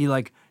out, he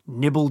like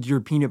nibbled your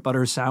peanut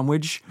butter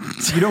sandwich,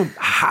 you don't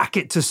hack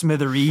it to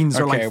smithereens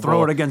or like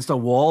throw it against a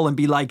wall and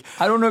be like...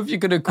 I don't know if you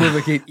could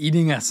equivocate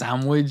eating a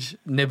sandwich,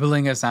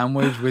 nibbling a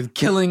sandwich with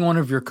killing one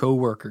of your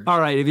coworkers.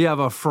 All right, if you have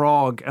a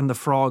frog and the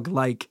frog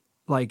like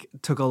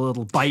took a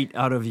little bite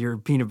out of your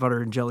peanut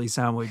butter and jelly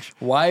sandwich.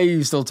 Why are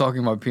you still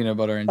talking about peanut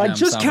butter and jam I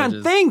just sandwiches?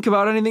 can't think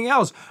about anything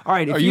else. All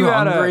right, if Are you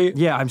had hungry?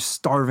 Yeah, I'm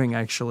starving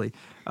actually.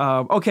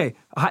 Okay,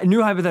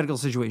 new hypothetical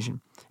situation.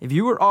 If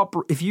you were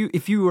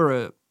if you were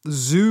a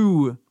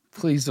zoo...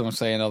 Please don't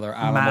say another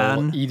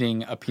animal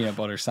eating a peanut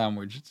butter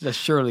sandwich. That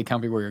surely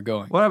can't be where you're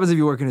going. What happens if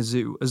you work in a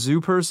zoo? A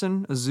zoo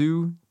person? A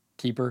zoo...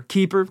 Keeper?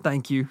 Keeper,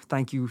 thank you.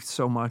 Thank you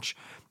so much.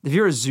 If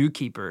you're a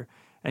zookeeper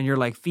and you're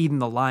like feeding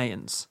the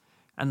lions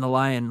and the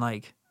lion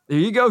like, there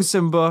you go,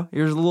 Simba,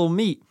 here's a little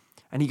meat.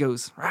 And he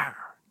goes, rawr,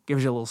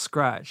 gives you a little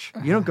scratch.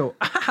 You don't go,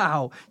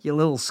 ow, you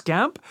little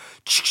scamp.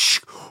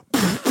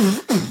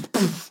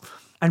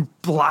 And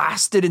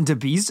blast it into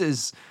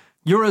pieces.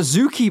 You're a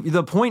zookeeper.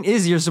 The point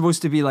is you're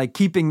supposed to be like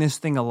keeping this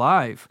thing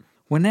alive.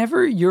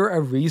 Whenever you're a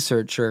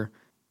researcher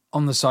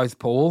on the South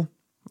Pole,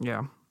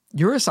 Yeah.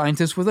 you're a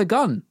scientist with a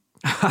gun.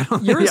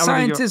 You're a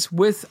scientist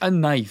with a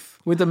knife,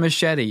 with a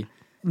machete.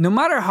 No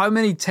matter how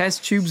many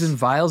test tubes and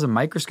vials and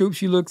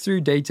microscopes you look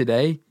through day to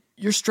day,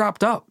 you're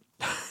strapped up.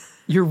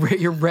 You're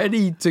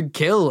ready to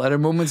kill at a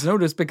moment's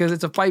notice because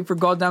it's a fight for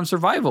goddamn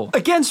survival.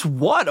 Against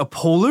what? A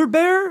polar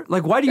bear?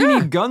 Like, why do you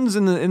need guns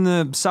in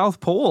the South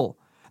Pole?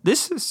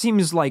 This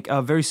seems like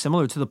very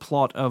similar to the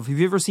plot of, have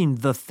you ever seen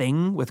The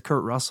Thing with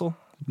Kurt Russell?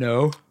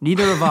 No.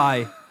 Neither have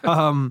I.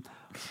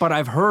 But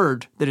I've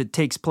heard that it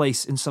takes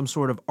place in some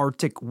sort of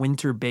Arctic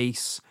winter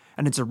base,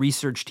 and it's a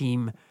research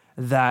team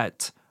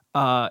that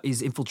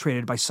is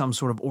infiltrated by some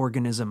sort of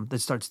organism that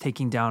starts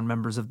taking down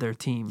members of their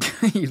team.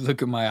 You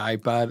look at my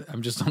iPad,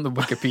 I'm just on the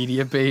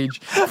Wikipedia page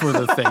for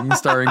The Thing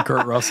starring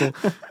Kurt Russell,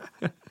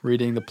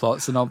 reading the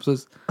plot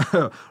synopsis.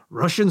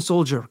 Russian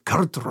soldier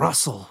Kurt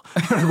Russell.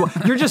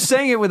 You're just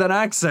saying it with an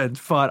accent,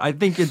 but I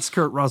think it's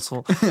Kurt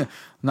Russell.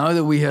 Now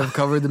that we have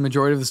covered the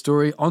majority of the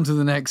story, on to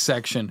the next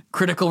section,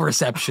 critical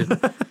reception.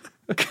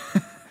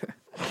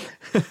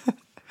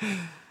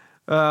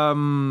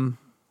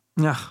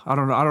 Yeah, I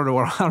don't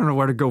know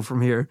where to go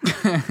from here.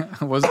 Okay.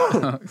 I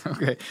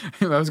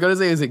was going to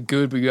say, is it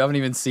good, but you haven't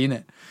even seen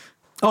it.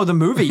 Oh, the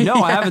movie? No,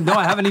 I haven't. No,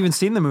 I haven't even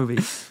seen the movie.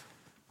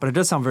 But it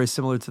does sound very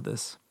similar to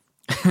this.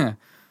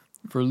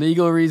 For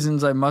legal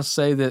reasons, I must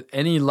say that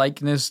any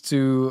likeness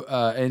to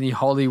any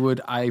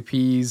Hollywood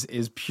IPs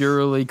is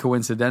purely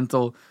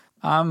coincidental.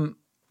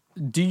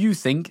 Do you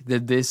think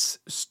that this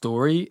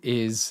story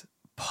is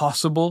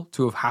possible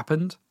to have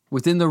happened?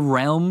 Within the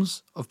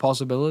realms of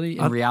possibility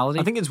in reality?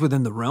 I think it's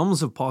within the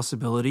realms of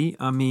possibility.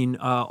 I mean,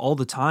 all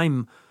the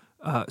time,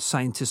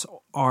 scientists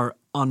are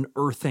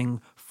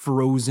unearthing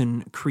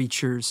frozen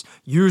creatures.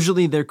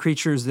 Usually they're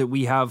creatures that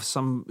we have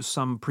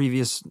some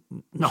previous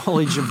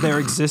knowledge of their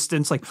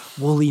existence, like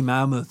woolly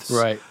mammoths.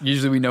 Right.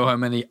 Usually we know how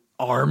many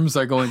arms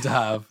they're going to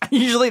have.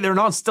 Usually they're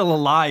not still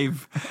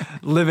alive,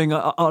 living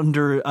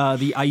under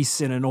the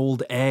ice in an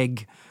old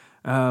egg.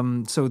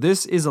 So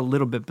this is a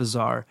little bit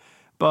bizarre.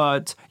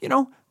 But,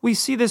 we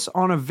see this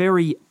on a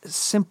very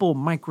simple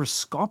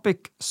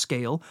microscopic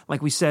scale.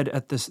 Like we said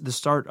at the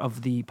start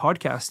of the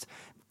podcast,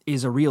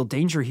 is a real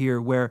danger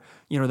here where,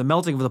 the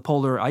melting of the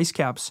polar ice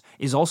caps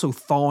is also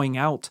thawing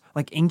out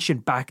like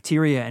ancient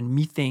bacteria and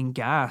methane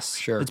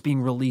gas that's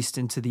being released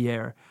into the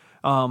air.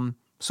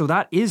 So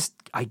that is,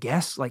 I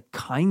guess, like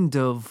kind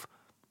of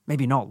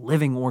maybe not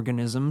living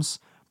organisms,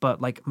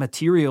 but like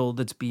material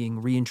that's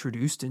being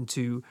reintroduced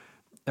into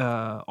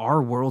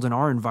our world and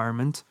our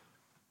environment.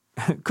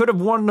 Could have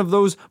one of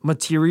those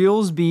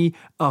materials be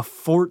a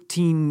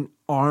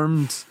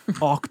 14-armed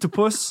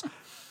octopus?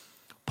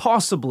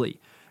 Possibly.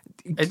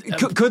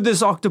 Could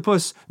this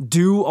octopus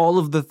do all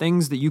of the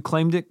things that you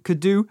claimed it could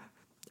do?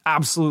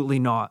 Absolutely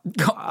not.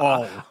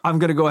 I'm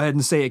going to go ahead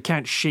and say it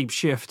can't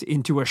shapeshift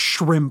into a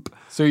shrimp.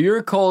 So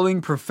you're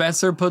calling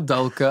Professor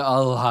Podolka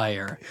a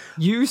liar.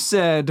 You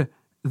said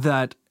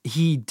that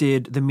he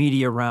did the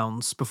media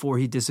rounds before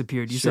he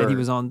disappeared. You said he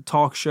was on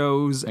talk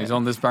shows. He's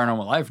on This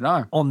Paranormal Life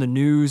now. On the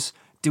news.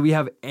 Do we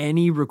have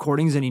any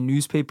recordings, any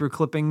newspaper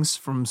clippings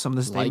from some of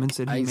the statements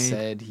that he made? I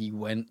said he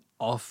went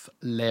off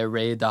le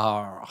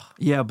radar.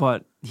 Yeah,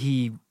 but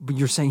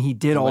you're saying he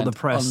did all the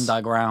press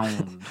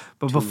underground.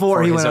 But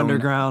before he went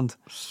underground,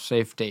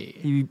 safety.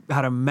 He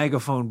had a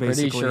megaphone,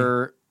 basically. Pretty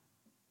sure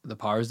the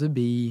powers that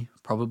be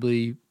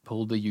probably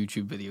pulled the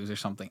YouTube videos or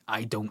something.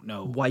 I don't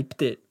know.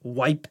 Wiped it.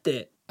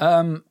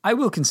 I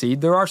will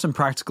concede there are some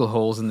practical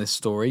holes in this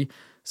story.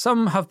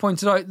 Some have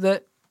pointed out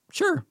that,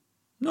 sure,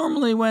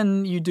 normally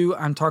when you do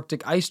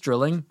Antarctic ice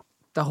drilling,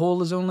 the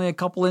hole is only a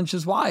couple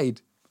inches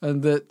wide,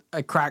 and that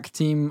a crack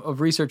team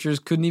of researchers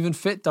couldn't even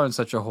fit down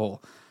such a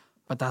hole.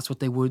 But that's what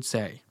they would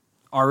say.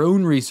 Our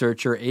own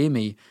researcher,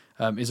 Amy,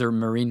 is a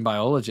marine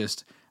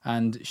biologist,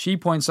 and she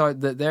points out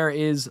that there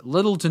is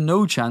little to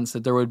no chance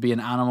that there would be an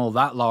animal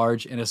that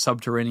large in a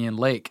subterranean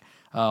lake,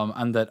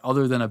 and that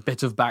other than a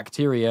bit of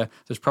bacteria,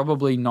 there's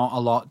probably not a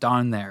lot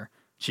down there.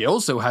 She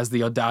also has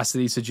the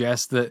audacity to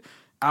suggest that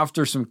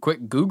after some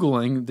quick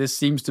Googling, this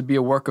seems to be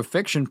a work of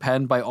fiction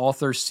penned by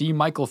author C.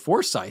 Michael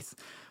Forsyth.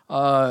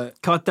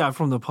 Cut that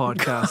from the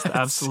podcast,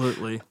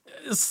 absolutely.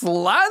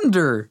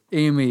 Slander,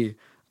 Amy.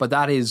 But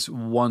that is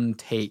one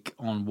take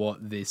on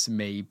what this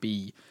may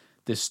be.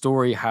 This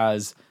story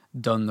has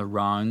done the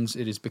rounds.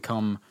 It has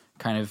become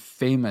kind of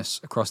famous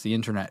across the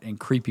internet in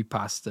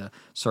creepypasta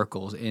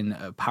circles, in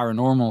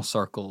paranormal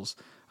circles,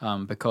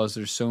 because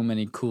there's so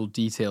many cool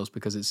details,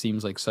 because it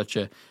seems like such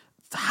a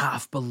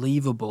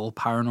half-believable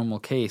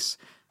paranormal case.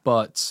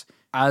 But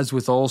as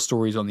with all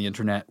stories on the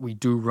internet, we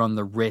do run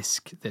the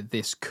risk that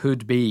this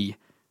could be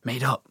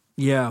made up.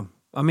 Yeah.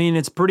 I mean,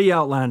 it's pretty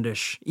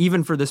outlandish,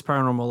 even for This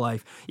Paranormal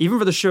Life. Even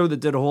for the show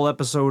that did a whole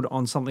episode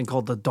on something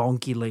called The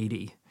Donkey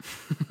Lady,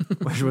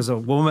 which was a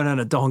woman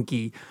and a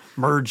donkey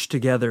merged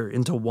together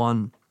into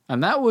one.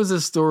 And that was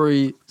a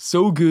story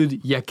so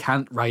good you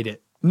can't write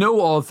it. No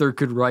author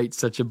could write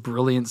such a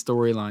brilliant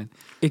storyline.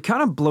 It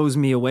kind of blows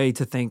me away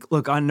to think,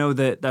 look, I know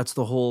that that's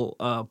the whole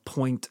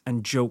point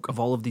and joke of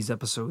all of these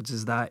episodes,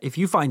 is that if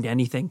you find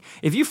anything,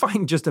 if you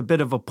find just a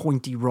bit of a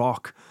pointy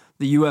rock,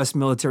 the U.S.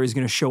 military is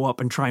going to show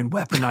up and try and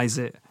weaponize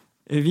it.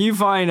 If you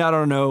find, I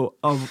don't know,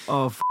 a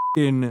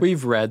f***ing...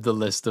 We've read the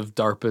list of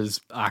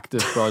DARPA's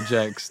active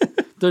projects.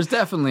 There's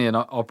definitely an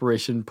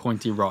Operation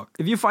Pointy Rock.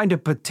 If you find a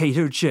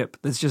potato chip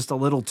that's just a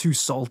little too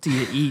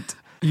salty to eat,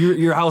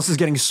 your house is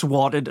getting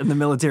swatted and the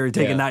military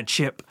taking that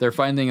chip. They're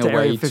finding a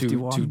way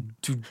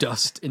to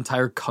dust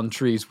entire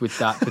countries with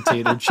that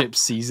potato chip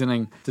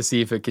seasoning to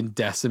see if it can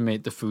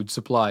decimate the food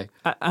supply.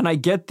 And I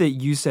get that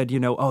you said,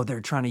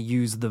 they're trying to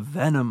use the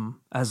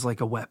venom as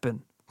like a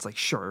weapon. It's like,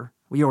 sure,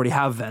 we already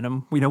have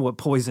venom. We know what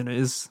poison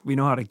is. We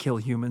know how to kill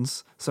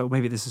humans. So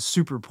maybe this is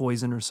super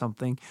poison or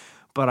something.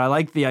 But I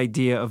like the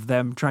idea of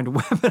them trying to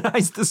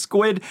weaponize the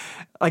squid,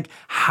 like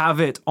have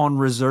it on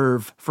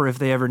reserve for if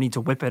they ever need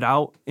to whip it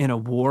out in a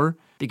war,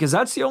 because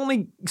that's the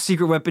only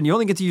secret weapon. You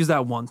only get to use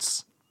that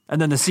once, and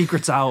then the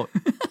secret's out.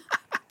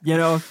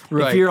 Right.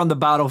 If you're on the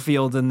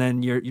battlefield and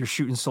then you're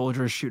shooting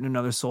soldiers, shooting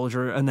another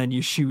soldier, and then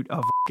you shoot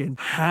a fucking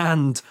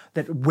hand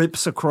that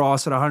whips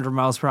across at 100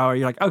 miles per hour,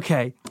 you're like,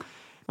 okay,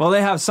 well,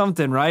 they have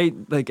something, right?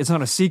 Like, it's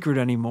not a secret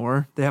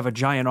anymore. They have a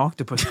giant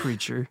octopus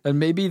creature. And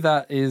maybe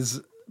that is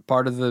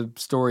part of the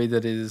story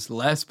that is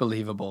less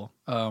believable.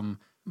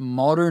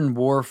 Modern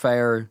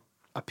warfare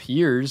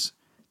appears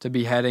to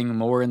be heading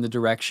more in the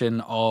direction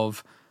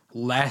of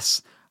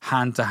less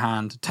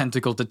hand-to-hand,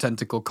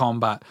 tentacle-to-tentacle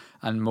combat,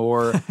 and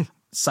more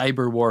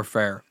cyber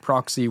warfare,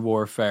 proxy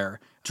warfare,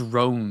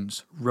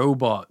 drones,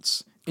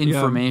 robots,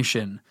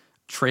 information,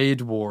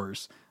 trade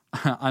wars,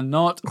 and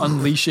not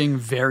unleashing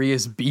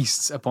various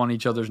beasts upon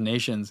each other's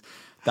nations.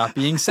 That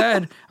being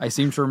said, I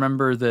seem to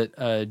remember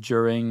that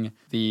during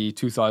the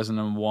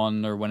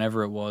 2001 or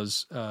whenever it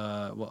was,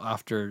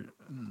 after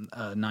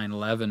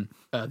 9/11,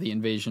 the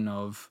invasion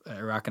of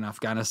Iraq and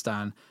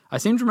Afghanistan, I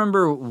seem to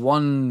remember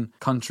one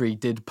country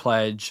did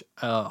pledge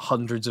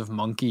hundreds of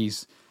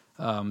monkeys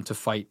to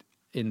fight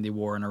in the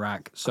war in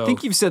Iraq. So I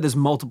think you've said this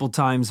multiple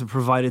times and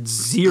provided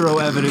zero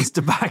evidence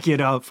to back it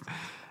up.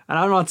 And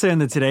I'm not saying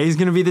that today is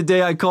going to be the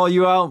day I call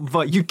you out,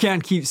 but you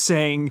can't keep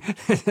saying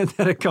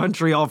that a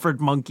country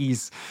offered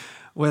monkeys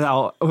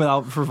without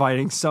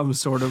providing some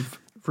sort of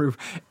proof,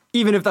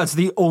 even if that's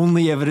the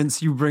only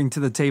evidence you bring to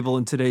the table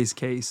in today's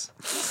case.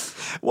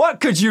 What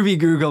could you be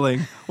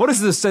Googling? What is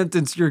the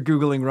sentence you're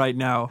Googling right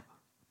now?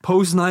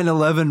 Post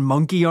 9/11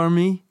 monkey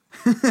army?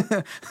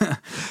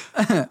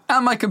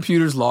 And my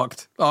computer's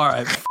locked. All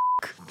right.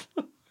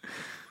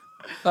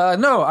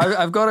 No,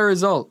 I've got a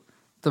result.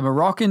 The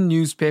Moroccan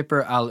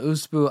newspaper Al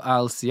Usbu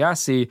Al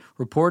Siasi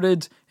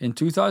reported in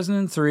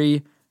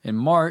 2003, in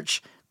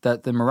March,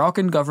 that the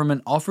Moroccan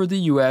government offered the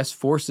US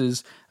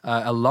forces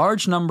a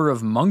large number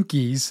of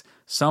monkeys,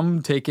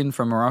 some taken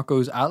from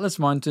Morocco's Atlas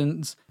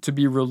Mountains, to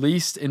be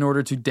released in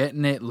order to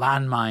detonate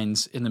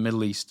landmines in the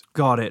Middle East.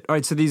 Got it. All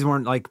right, so these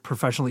weren't like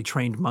professionally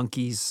trained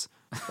monkeys,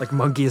 like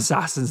monkey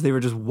assassins. They were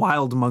just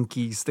wild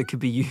monkeys that could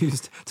be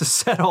used to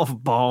set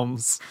off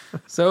bombs.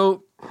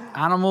 So,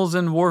 animals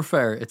in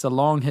warfare, it's a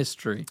long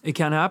history. It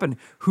can happen.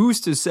 Who's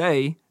to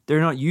say they're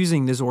not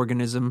using this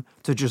organism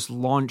to just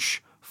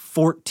launch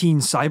 14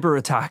 cyber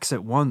attacks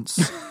at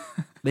once?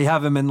 They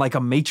have him in like a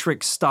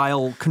Matrix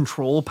style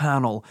control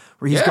panel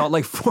where he's got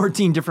like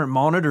 14 different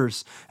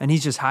monitors and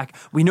he's just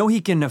We know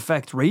he can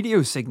affect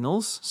radio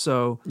signals.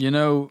 So,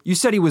 you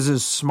said he was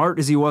as smart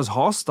as he was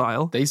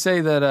hostile. They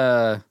say that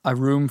a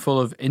room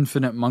full of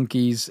infinite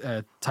monkeys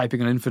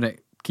typing on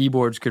infinite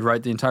keyboards could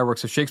write the entire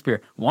works of Shakespeare.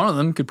 One of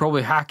them could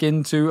probably hack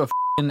into a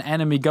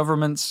enemy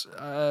government's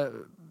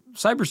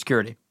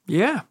cybersecurity.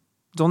 Yeah,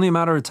 it's only a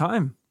matter of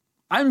time.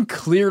 I'm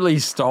clearly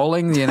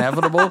stalling the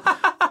inevitable.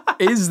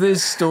 Is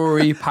this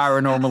story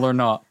paranormal or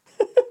not?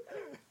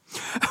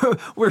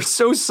 We're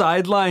so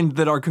sidelined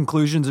that our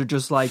conclusions are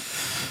just like,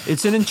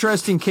 it's an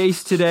interesting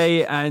case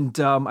today, and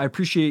I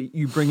appreciate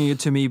you bringing it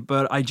to me,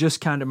 but I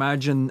just can't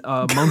imagine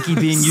a monkey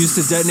being used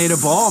to detonate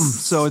a bomb,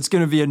 so it's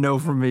going to be a no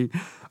from me.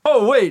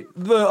 Oh, wait,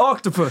 the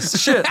octopus.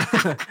 Shit.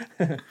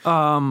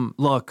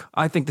 Look,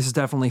 I think this is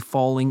definitely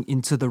falling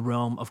into the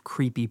realm of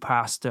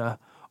creepypasta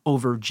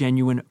over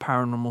genuine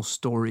paranormal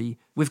story.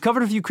 We've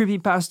covered a few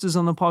creepypastas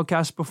on the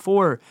podcast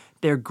before.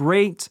 They're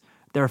great.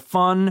 They're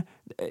fun.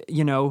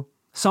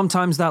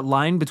 Sometimes that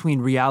line between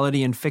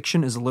reality and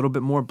fiction is a little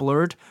bit more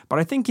blurred. But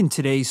I think in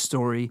today's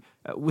story,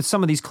 with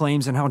some of these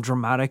claims and how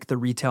dramatic the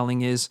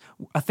retelling is,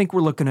 I think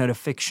we're looking at a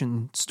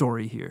fiction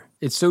story here.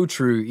 It's so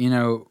true.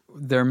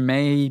 There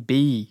may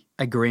be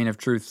a grain of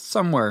truth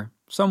somewhere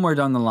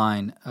down the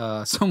line,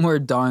 somewhere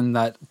down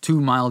that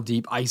 2-mile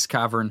deep ice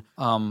cavern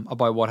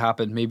about what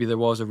happened. Maybe there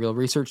was a real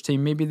research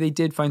team. Maybe they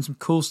did find some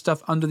cool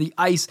stuff under the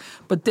ice.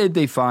 But did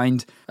they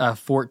find a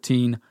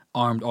 14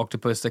 armed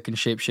octopus that can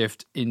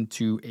shapeshift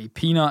into a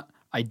peanut?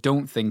 I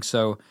don't think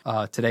so.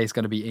 Today's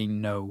going to be a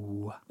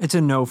no. It's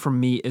a no from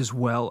me as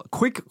well.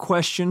 Quick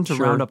question to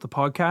round up the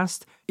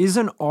podcast. Is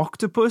an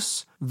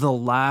octopus the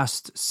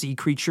last sea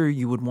creature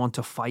you would want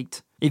to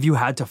fight? If you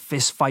had to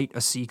fist fight a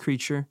sea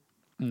creature?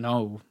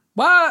 No.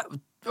 What?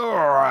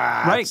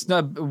 Right.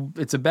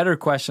 It's a better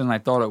question than I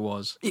thought it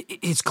was.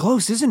 It's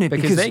close, isn't it?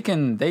 Because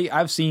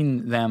I've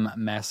seen them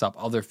mess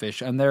up other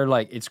fish, and they're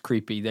like, it's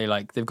creepy.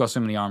 They've got so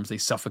many arms, they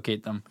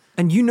suffocate them.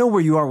 And you know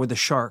where you are with a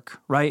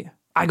shark, right?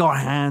 I got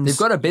hands. They've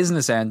got a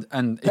business end,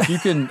 and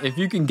if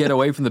you can get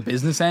away from the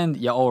business end,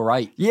 you're all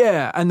right.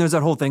 Yeah, and there's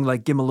that whole thing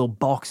like give them a little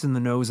box in the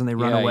nose and they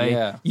run away.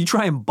 Yeah. You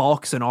try and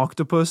box an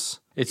octopus.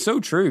 It's so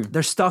true.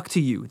 They're stuck to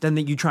you. Then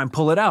you try and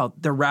pull it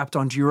out. They're wrapped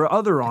onto your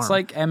other arm. It's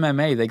like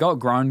MMA. They got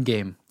ground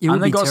game.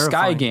 And they got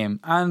sky game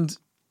and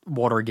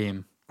water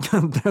game.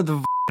 They're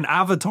the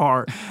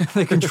Avatar.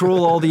 They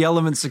control all the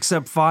elements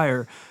except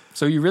fire.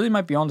 So you really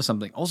might be onto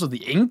something. Also,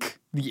 the ink?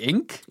 The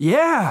ink?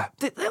 Yeah.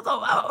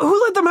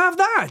 Who let them have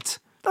that?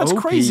 That's OP.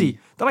 Crazy.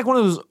 They're like one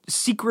of those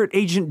secret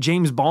agent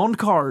James Bond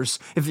cars.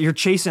 If you're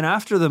chasing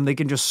after them, they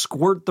can just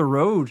squirt the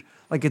road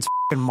like it's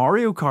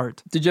Mario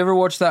Kart. Did you ever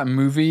watch that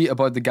movie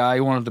about the guy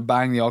who wanted to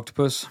bang the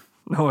octopus?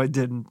 No, I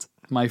didn't.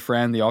 My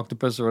Friend the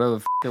Octopus, or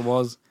whatever the it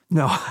was.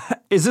 No.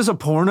 Is this a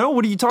porno?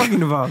 What are you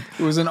talking about?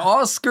 It was an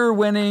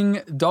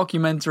Oscar-winning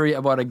documentary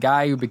about a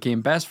guy who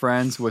became best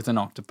friends with an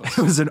octopus.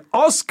 It was an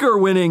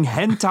Oscar-winning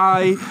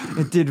hentai.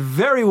 It did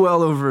very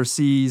well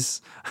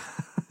overseas.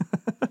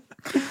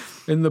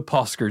 In the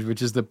Poskers,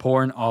 which is the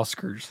porn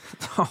Oscars.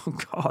 Oh,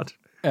 God.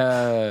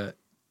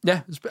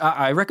 Yeah,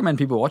 I recommend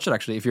people watch it,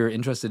 actually, if you're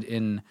interested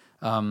in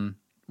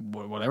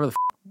whatever the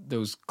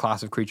those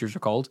class of creatures are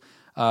called,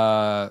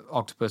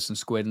 octopus and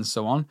squid and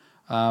so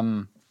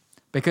on.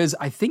 Because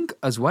I think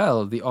as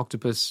well, the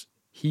octopus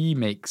he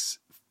makes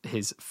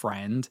his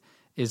friend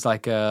is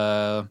like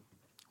a,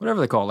 whatever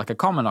they call it, like a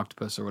common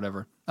octopus or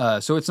whatever.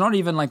 So it's not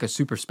even like a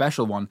super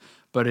special one,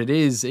 but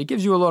it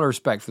gives you a lot of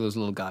respect for those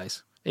little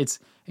guys. It's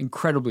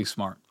incredibly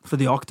smart. For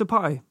the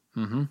octopi?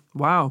 Mm-hmm.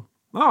 Wow.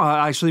 Oh,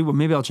 actually, well,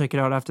 maybe I'll check it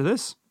out after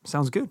this.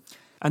 Sounds good.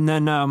 And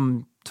then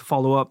to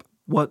follow up,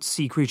 what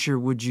sea creature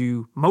would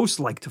you most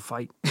like to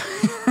fight?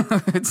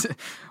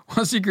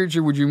 What sea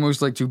creature would you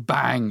most like to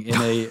bang in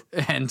a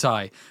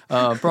hentai?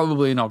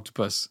 Probably an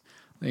octopus.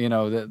 You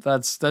know,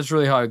 that's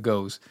really how it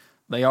goes.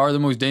 They are the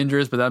most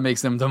dangerous, but that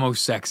makes them the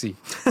most sexy.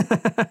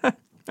 Would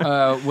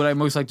I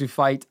most like to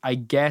fight? I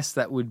guess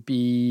that would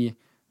be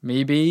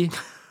maybe.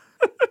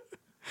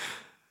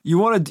 You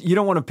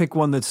don't want to pick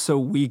one that's so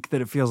weak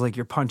that it feels like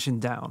you're punching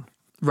down.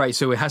 Right,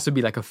 so it has to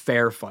be like a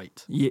fair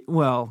fight. Yeah,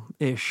 well,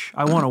 ish.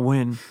 I want to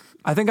win.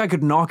 I think I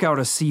could knock out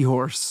a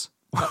seahorse.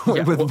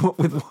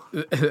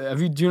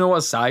 Do you know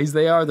what size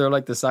they are? They're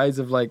like the size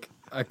of like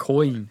a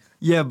coin.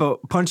 Yeah,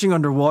 but punching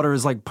underwater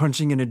is like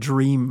punching in a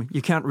dream.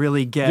 You can't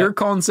really get... Your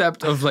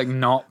concept of like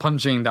not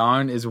punching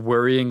down is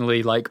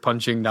worryingly like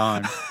punching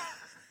down.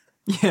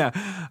 Yeah,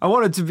 I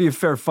want it to be a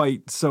fair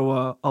fight,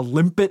 so a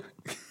limpet.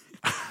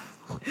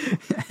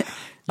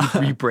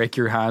 You break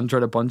your hand, try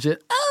to punch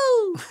it.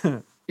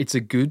 Oh! It's a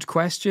good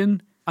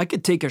question. I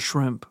could take a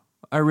shrimp.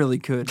 I really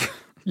could.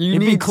 It'd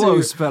be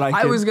close, but I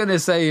could. I was going to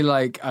say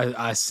like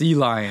a sea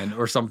lion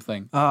or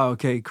something. Oh,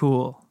 okay,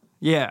 cool.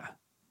 Yeah.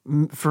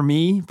 For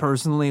me,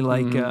 personally,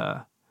 like,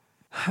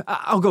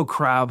 I'll go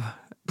crab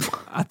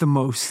at the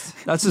most.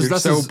 That's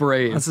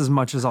brave. That's as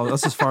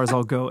far as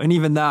I'll go. And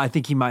even that, I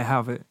think he might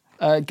have it.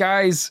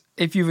 Guys,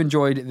 if you've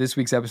enjoyed this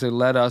week's episode,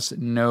 let us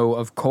know,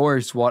 of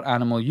course, what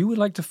animal you would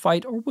like to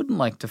fight or wouldn't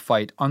like to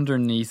fight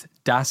underneath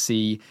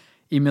Dassy.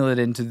 Email it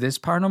into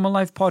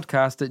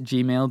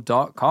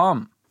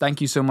thisparanormallifepodcast@gmail.com.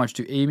 Thank you so much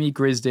to Amy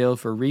Grisdale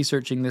for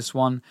researching this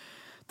one.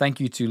 Thank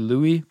you to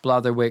Louis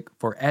Blatherwick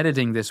for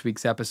editing this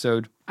week's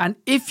episode. And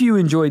if you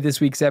enjoyed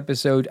this week's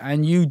episode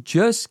and you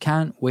just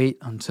can't wait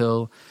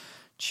until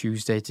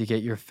Tuesday to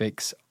get your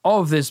fix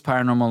of This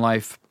Paranormal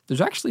Life, there's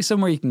actually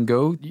somewhere you can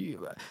go.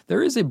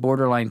 There is a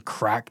borderline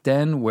crack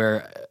den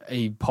where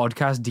a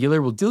podcast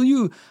dealer will deal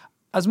you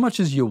as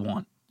much as you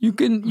want. You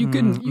can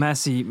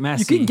messy.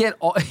 You can get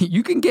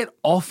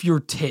off your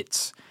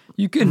tits.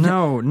 You can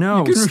stop.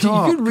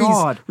 You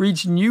can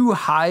reach new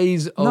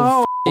highs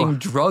of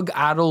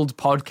drug-addled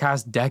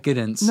podcast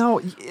decadence.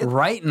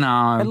 Right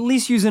now. At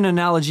least use an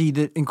analogy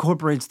that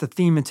incorporates the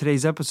theme in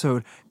today's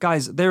episode,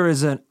 guys. There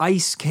is an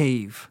ice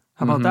cave.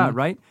 How about that,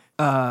 right?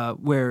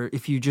 Where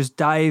if you just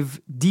dive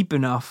deep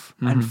enough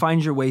and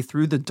find your way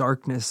through the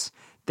darkness,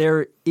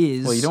 there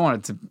is... Well, you don't want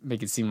it to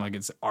make it seem like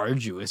it's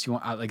arduous. You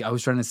want, like I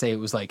was trying to say,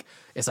 it's like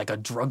a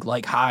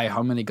drug-like high.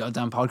 How many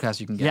goddamn podcasts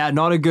you can get? Yeah,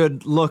 not a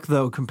good look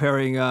though.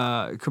 Comparing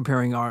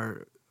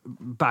our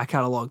back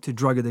catalog to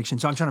drug addiction.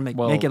 So I'm trying to make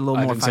it a little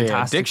more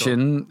fantastic.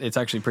 Addiction, it's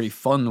actually pretty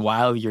fun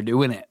while you're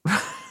doing it.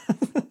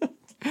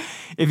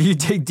 If you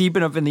dig deep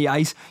enough in the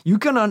ice, you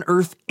can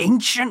unearth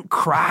ancient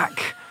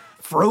crack.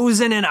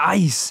 Frozen in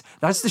ice.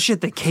 That's the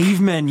shit that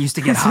cavemen used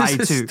to get high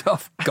This is to.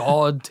 Stuff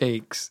God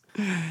takes.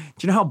 Do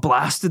you know how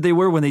blasted they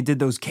were when they did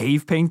those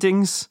cave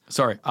paintings?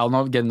 Sorry, I'll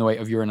not get in the way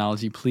of your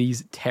analogy.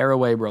 Please tear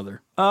away,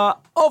 brother.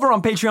 Over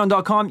on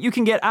patreon.com, you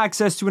can get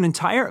access to an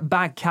entire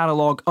back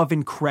catalog of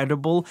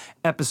incredible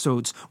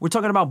episodes. We're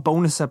talking about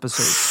bonus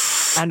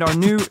episodes. And our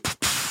new...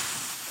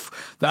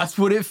 That's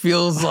what it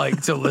feels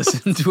like to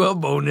listen to a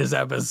bonus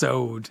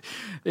episode.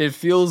 It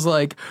feels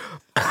like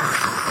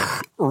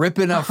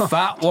ripping a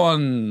fat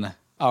one.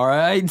 All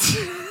right?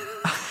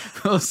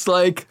 Feels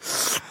like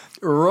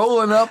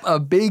rolling up a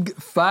big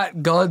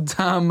fat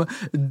goddamn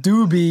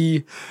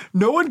doobie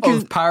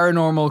of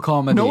paranormal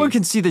comedy. No one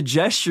can see the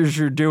gestures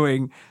you're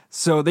doing.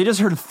 So they just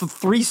heard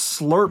 3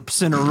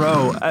 slurps in a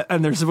row,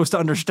 and they're supposed to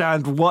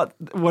understand what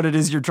it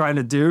is you're trying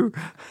to do.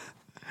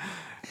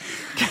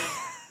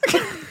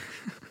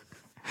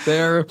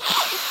 There,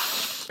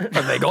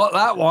 but they got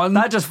that one.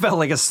 That just felt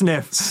like a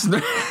sniff.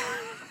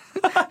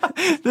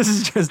 This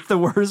is just the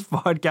worst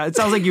podcast. It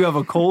sounds like you have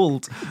a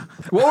cold.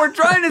 What we're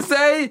trying to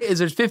say is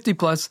there's 50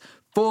 plus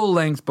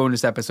full-length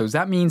bonus episodes.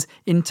 That means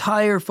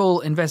entire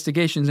full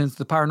investigations into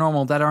the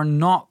paranormal that are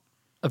not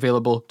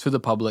available to the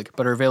public,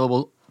 but are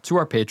available to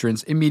our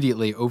patrons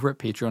immediately over at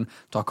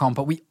patreon.com.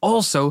 But we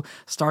also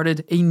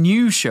started a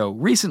new show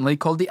recently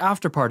called The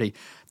After Party.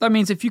 That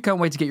means if you can't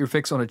wait to get your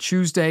fix on a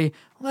Tuesday,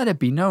 let it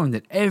be known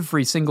that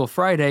every single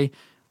Friday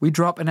we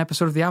drop an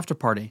episode of The After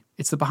Party.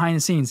 It's the behind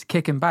the scenes,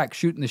 kicking back,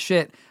 shooting the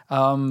shit,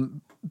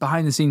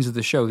 behind the scenes of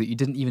the show that you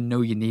didn't even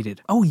know you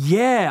needed. Oh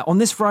yeah, on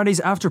this Friday's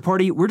After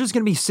Party, we're just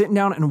going to be sitting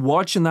down and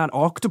watching that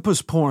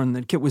octopus porn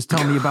that Kit was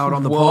telling me about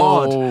on the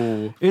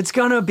pod. It's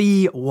going to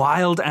be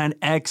wild and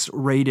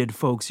X-rated,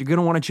 folks. You're going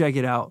to want to check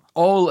it out.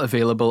 All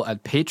available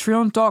at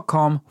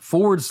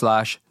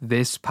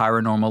patreon.com/This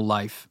Paranormal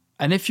Life.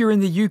 And if you're in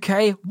the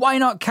UK, why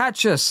not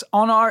catch us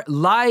on our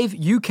live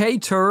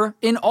UK tour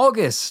in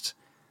August?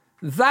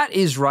 That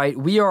is right.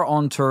 We are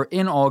on tour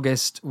in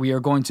August. We are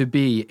going to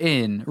be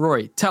in,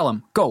 Rory, tell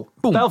them, go,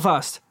 boom.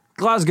 Belfast,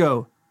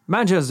 Glasgow,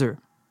 Manchester,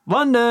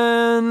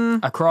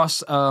 London.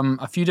 Across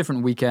a few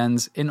different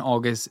weekends in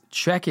August.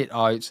 Check it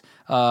out.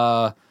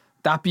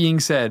 That being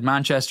said,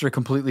 Manchester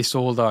completely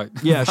sold out.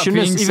 Yeah, That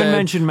shouldn't being have even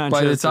mentioned By the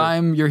Manchester.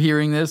 time you're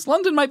hearing this,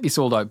 London might be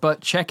sold out,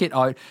 but check it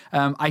out.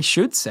 I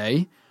should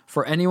say,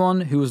 for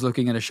anyone who is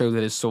looking at a show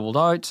that is sold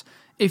out,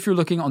 if you're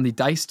looking on the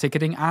Dice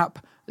ticketing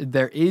app,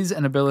 there is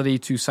an ability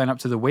to sign up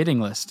to the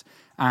waiting list.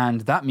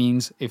 And that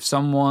means if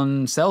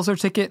someone sells their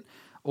ticket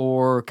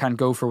or can't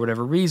go for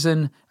whatever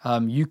reason,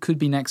 you could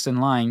be next in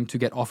line to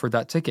get offered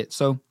that ticket.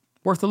 So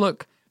worth a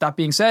look. That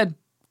being said,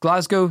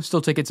 Glasgow,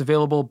 still tickets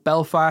available.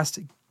 Belfast,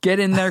 get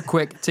in there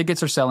quick.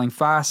 Tickets are selling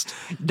fast.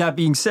 That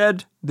being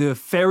said, the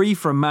ferry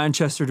from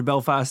Manchester to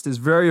Belfast is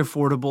very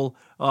affordable.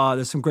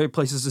 There's some great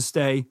places to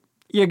stay.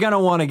 You're going to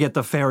want to get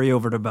the ferry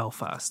over to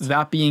Belfast.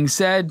 That being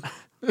said,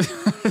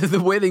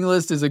 the waiting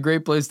list is a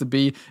great place to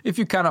be if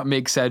you cannot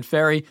make said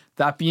ferry.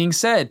 That being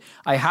said,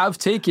 I have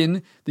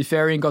taken the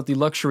ferry and got the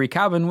luxury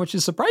cabin, which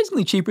is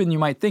surprisingly cheaper than you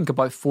might think,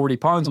 about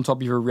 £40 on top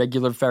of your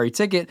regular ferry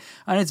ticket,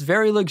 and it's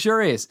very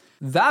luxurious.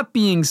 That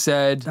being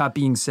said,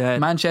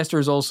 Manchester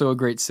is also a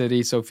great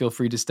city, so feel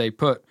free to stay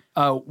put.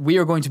 We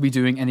are going to be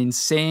doing an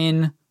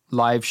insane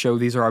live show.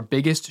 These are our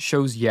biggest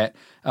shows yet.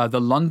 The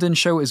London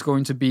show is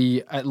going to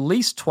be at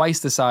least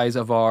twice the size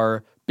of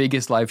our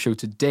biggest live show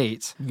to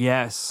date.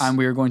 Yes. And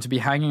we're going to be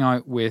hanging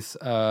out with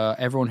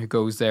everyone who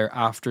goes there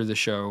after the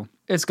show.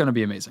 It's going to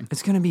be amazing.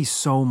 It's going to be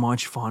so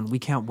much fun. We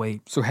can't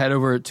wait. So head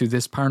over to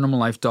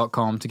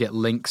thisparanormallife.com to get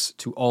links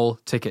to all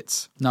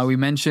tickets. Now, we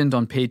mentioned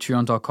on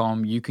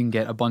patreon.com you can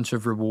get a bunch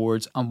of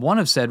rewards, and one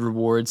of said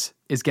rewards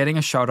is getting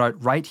a shout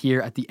out right here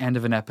at the end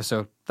of an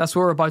episode. That's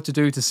what we're about to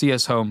do to see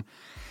us home.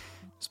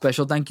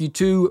 Special thank you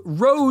to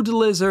Road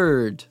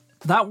Lizard.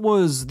 That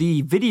was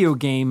the video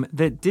game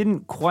that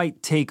didn't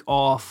quite take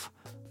off,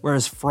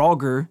 whereas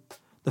Frogger,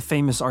 the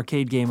famous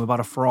arcade game about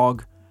a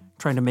frog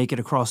trying to make it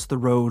across the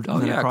road. Oh,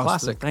 and then yeah, across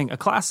classic. The thing. A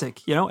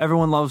classic. You know,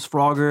 everyone loves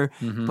Frogger.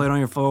 Play it on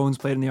your phones,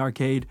 play it in the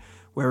arcade.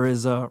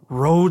 Whereas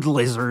Road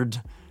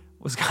Lizard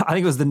was, I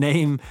think it was the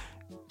name,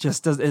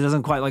 just does, it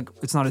doesn't quite like,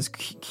 it's not as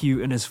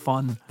cute and as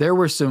fun. There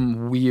were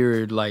some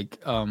weird,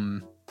 like,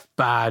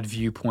 bad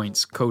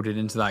viewpoints coded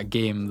into that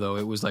game, though.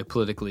 It was like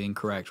politically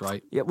incorrect,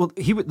 right? Yeah, well,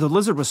 the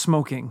lizard was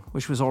smoking,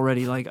 which was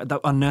already like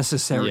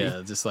unnecessary.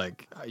 Yeah, just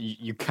like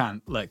you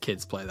can't let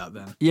kids play that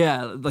then.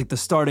 Yeah, like the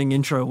starting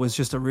intro was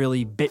just a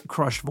really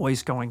bit-crushed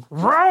voice going,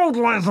 Road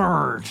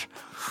Lizard!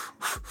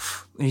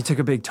 And he took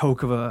a big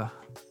toke of a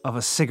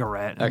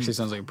cigarette. Actually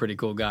sounds like a pretty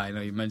cool guy,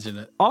 now you mentioned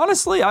it.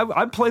 Honestly,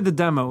 I'd play the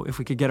demo if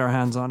we could get our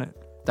hands on it.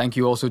 Thank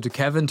you also to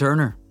Kevin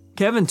Turner.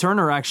 Kevin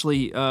Turner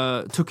actually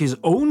took his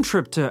own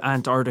trip to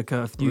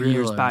Antarctica a few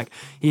years Really? back.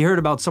 He heard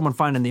about someone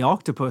finding the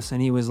octopus, and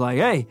he was like,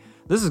 hey,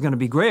 this is going to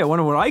be great. I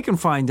wonder what I can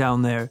find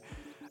down there.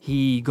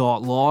 He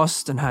got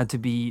lost and had to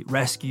be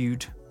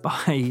rescued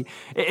by...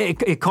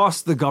 It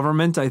cost the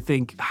government, I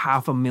think,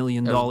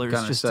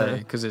 $500,000 just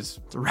because it's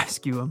to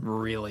rescue him.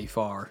 really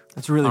far.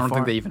 It's really I don't far.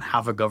 think they even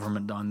have a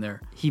government down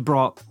there. He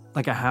brought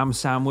like a ham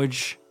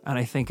sandwich and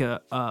I think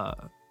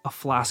a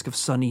flask of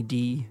Sunny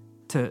D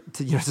to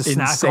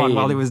snack on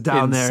while he was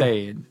down there.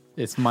 Insane.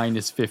 It's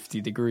minus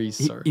 50 degrees,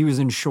 sir. He was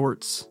in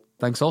shorts.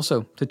 Thanks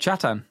also to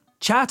Chatan.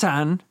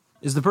 Chatan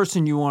is the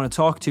person you want to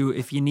talk to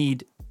if you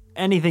need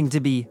anything to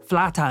be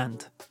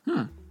flat-hand.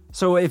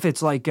 So if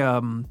it's like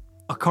a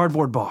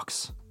cardboard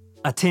box,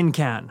 a tin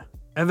can,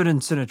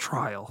 evidence in a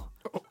trial,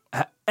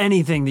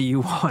 anything that you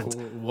want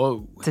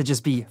Whoa. to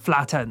just be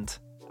flat-hand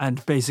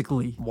and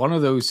basically One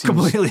of those seems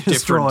completely different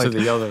destroyed. to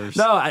the others.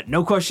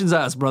 No questions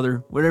asked,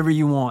 brother. Whatever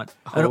you want.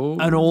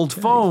 An old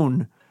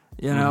phone,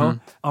 you know,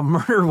 a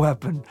murder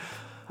weapon.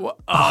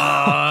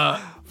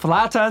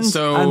 Flat-hand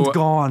and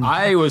gone.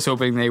 I was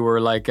hoping they were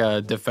like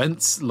a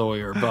defense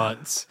lawyer,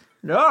 but...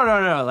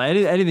 No.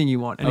 Anything you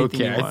want. Anything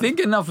Okay, you want. I think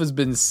enough has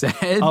been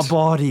said. A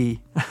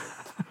body.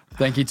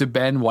 Thank you to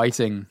Ben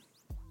Whiting.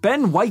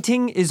 Ben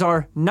Whiting is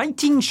our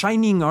knighting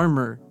shining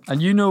armor.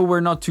 And you know we're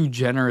not too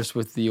generous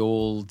with the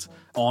old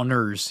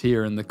honors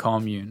here in the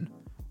commune.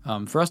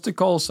 For us to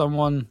call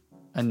someone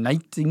a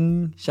knight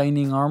in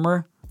shining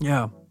armor,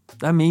 Yeah,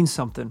 that means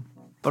something.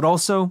 But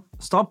also,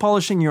 stop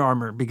polishing your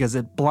armor because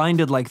it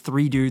blinded like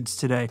 3 dudes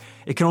today.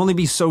 It can only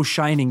be so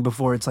shining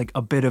before it's like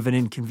a bit of an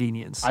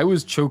inconvenience. I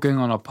was choking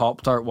on a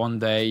Pop-Tart one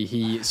day.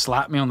 He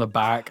slapped me on the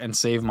back and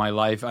saved my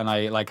life, and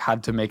I like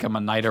had to make him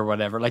a knight or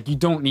whatever. Like, you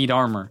don't need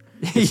armor.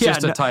 It's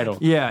just a title.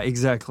 Yeah,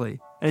 exactly.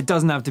 And it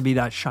doesn't have to be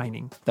that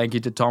shining. Thank you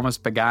to Thomas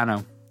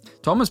Pagano.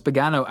 Thomas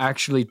Pagano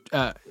actually,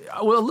 a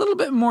little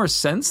bit more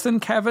sense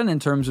than Kevin in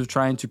terms of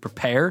trying to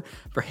prepare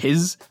for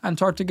his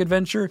Antarctic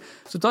adventure.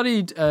 So thought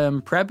he'd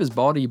prep his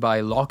body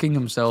by locking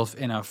himself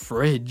in a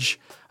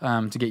fridge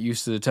to get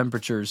used to the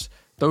temperatures.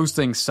 Those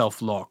things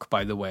self-lock,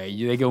 by the way.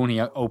 They go only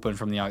open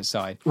from the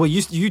outside. Well,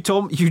 you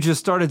just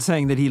started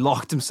saying that he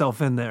locked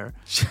himself in there.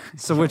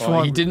 So which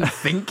one? He didn't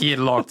think he had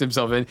locked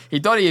himself in. He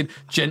thought he had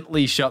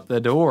gently shut the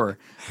door.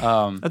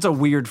 That's a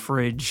weird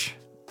fridge.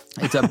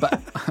 It's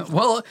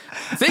well,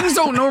 things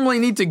don't normally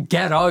need to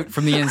get out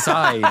from the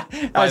inside,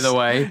 by the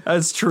way.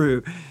 That's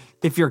true.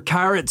 If your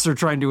carrots are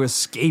trying to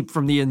escape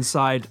from the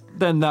inside,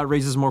 then that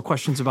raises more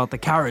questions about the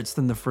carrots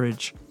than the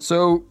fridge.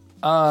 So,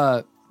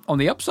 on On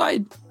the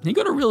upside, he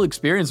got a real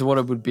experience of what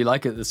it would be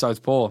like at the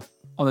South Pole.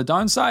 On the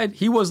downside,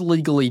 he was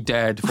legally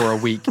dead for a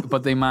week,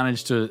 but they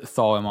managed to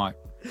thaw him out.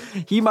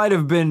 He might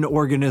have been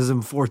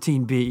organism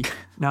 14B,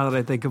 now that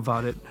I think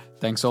about it.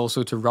 Thanks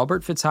also to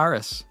Robert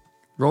Fitzharris.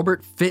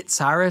 Robert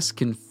Fitzharris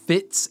can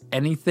fix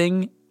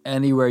anything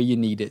anywhere you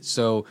need it.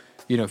 So,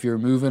 if you're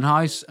moving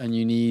house and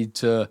you need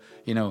to,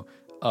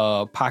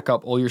 pack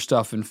up all your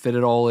stuff and fit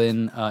it all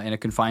in a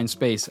confined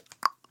space,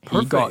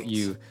 he got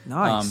you.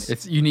 Nice.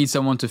 If you need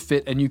someone to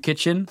fit a new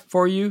kitchen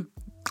for you,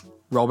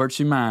 Robert's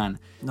your man.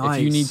 Nice.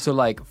 If you need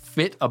to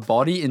fit a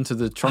body into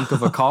the trunk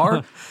of a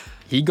car,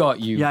 he got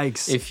you.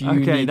 Yikes. If you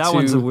need that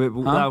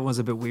to, that one's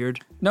a bit weird.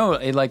 No,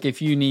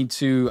 if you need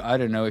to, I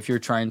don't know, if you're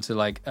trying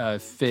to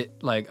fit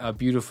a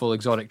beautiful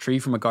exotic tree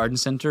from a garden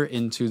center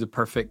into the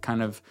perfect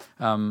kind of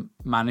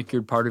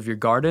manicured part of your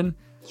garden,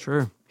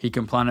 Sure. he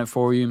can plan it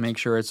for you, make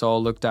sure it's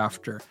all looked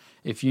after.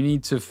 If you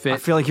need to fit I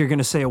feel like you're going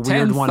to say a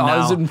weird one now.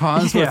 10,000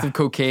 pounds Yeah. worth of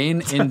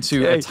cocaine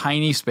into Okay. a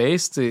tiny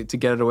space to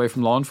get it away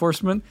from law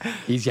enforcement,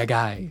 he's your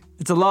guy.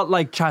 It's a lot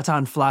like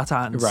Chatan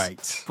Flatans.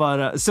 Right.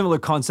 But a similar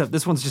concept.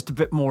 This one's just a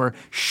bit more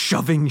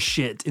shoving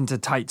shit into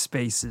tight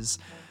spaces.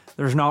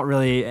 There's not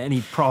really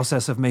any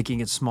process of making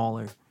it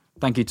smaller.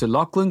 Thank you to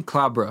Lachlan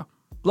Clabra.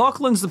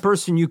 Lachlan's the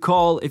person you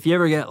call if you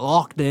ever get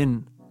locked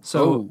in.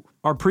 So Oh.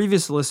 our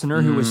previous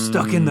listener who was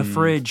stuck in the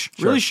fridge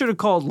really should have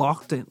called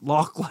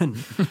Lachlan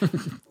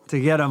to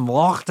get him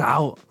locked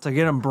out, to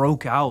get him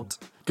broke out.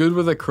 Good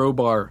with a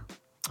crowbar.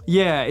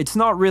 Yeah, it's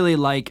not really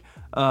like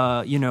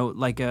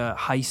like a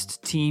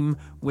heist team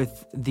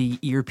with the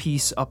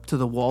earpiece up to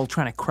the wall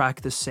trying to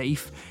crack the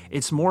safe.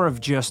 It's more of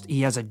just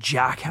he has a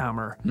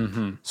jackhammer.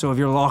 Mm-hmm. So if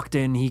you're locked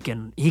in, he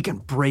can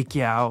break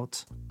you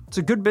out. It's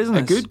a good business.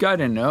 A good guy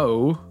to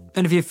know.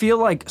 And if you feel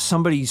like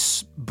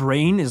somebody's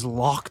brain is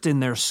locked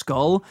in their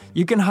skull,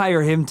 you can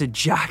hire him to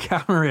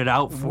jackhammer it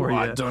out for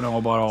Well, you. I don't know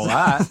about all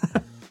that.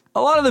 A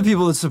lot of the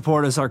people that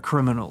support us are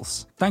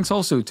criminals. Thanks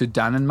also to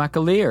Dannon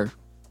McAleer.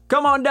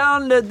 Come on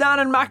down to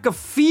Dannon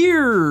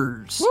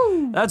McAfears.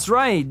 That's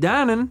right.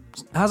 Dannon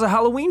has a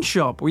Halloween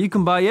shop where you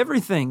can buy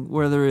everything,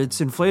 whether it's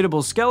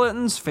inflatable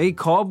skeletons, fake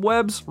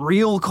cobwebs,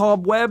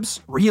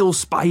 real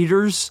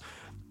spiders.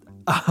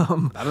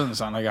 That doesn't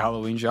sound like a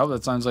Halloween shop.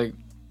 That sounds like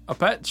a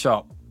pet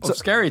shop of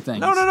scary things.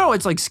 No.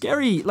 It's like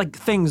scary, like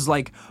things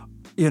like,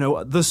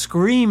 the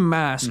Scream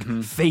mask,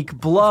 fake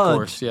blood, Of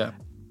course, yeah.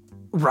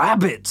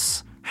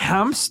 rabbits,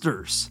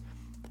 hamsters,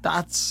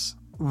 That's...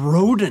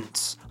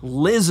 rodents,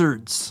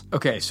 lizards.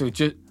 Okay, so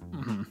just...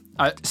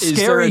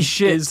 Scary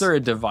shit. Is there a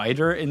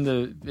divider in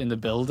the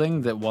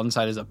building that one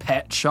side is a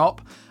pet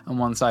shop and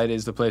one side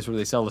is the place where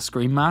they sell the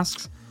Scream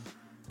masks?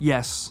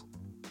 Yes.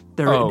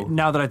 Oh.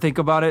 Now that I think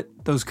about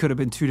it, those could have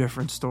been two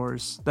different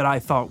stores that I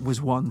thought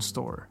was one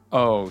store.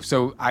 Oh,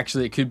 so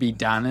actually it could be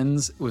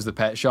Dannon's was the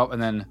pet shop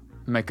and then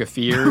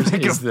McAfears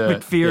is the...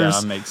 McFears Yeah,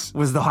 that makes...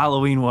 was the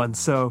Halloween one.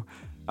 So,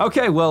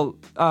 okay, well,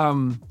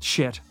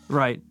 shit,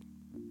 right.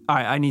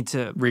 I need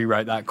to...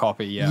 Rewrite that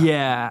copy, yeah.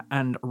 Yeah,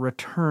 and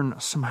return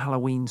some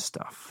Halloween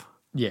stuff.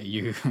 Yeah,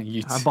 you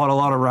I bought a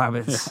lot of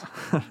rabbits.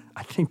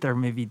 I think they're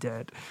maybe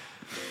dead.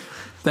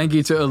 Thank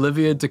you to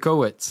Olivia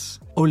Dekowitz.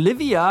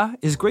 Olivia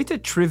is great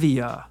at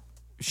trivia.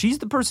 She's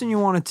the person you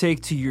want to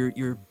take to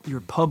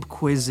your pub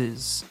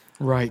quizzes,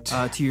 Right.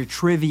 to your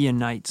trivia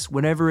nights,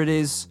 whatever it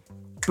is.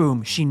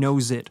 Boom, she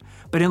knows it,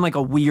 but in like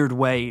a weird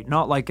way,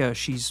 not like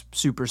she's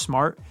super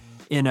smart.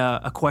 In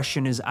a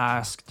question is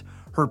asked,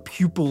 her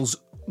pupils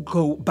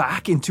go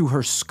back into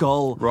her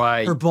skull.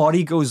 Right. Her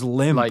body goes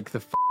limp. Like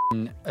the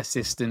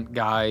assistant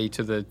guy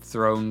to the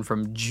throne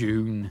from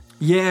June.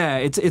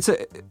 Yeah,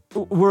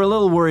 we're a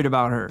little worried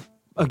about her.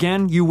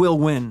 Again, you will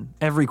win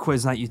every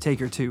quiz night you take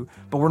her to,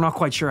 but we're not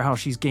quite sure how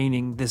she's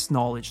gaining this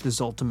knowledge, this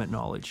ultimate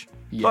knowledge.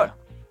 Yeah. But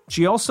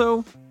she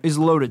also is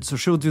loaded, so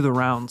she'll do the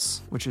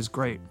rounds, which is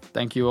great.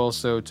 Thank you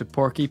also to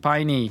Porky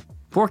Piney.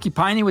 Porky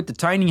Piney with the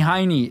tiny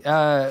hiney.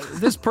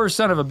 This poor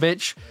son of a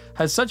bitch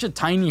has such a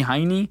tiny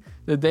hiney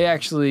that they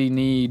actually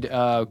need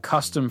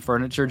custom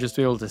furniture just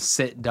to be able to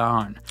sit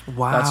down.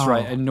 Wow. That's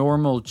right. A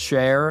normal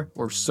chair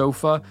or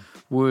sofa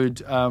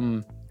would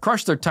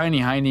crush their tiny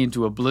hiney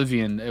into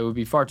oblivion. It would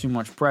be far too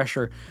much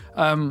pressure.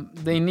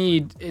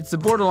 It's the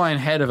borderline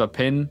head of a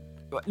pin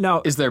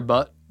Now, is their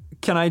butt.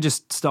 can I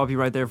just stop you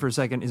right there for a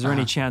second? Is there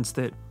any chance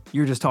that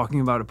you're just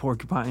talking about a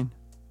porcupine?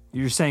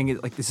 You're saying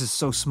it like this is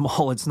so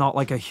small, it's not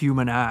like a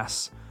human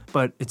ass,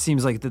 but it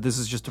seems like that this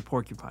is just a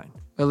porcupine.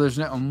 Well, there's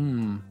no...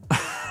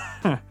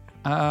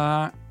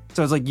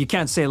 So it's like you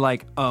can't say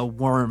like a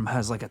worm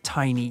has like a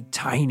tiny,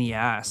 tiny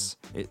ass.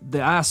 The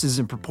ass is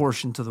in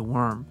proportion to the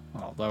worm.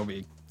 Well, that would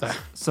be...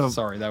 So-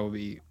 sorry, that would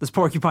be This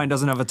porcupine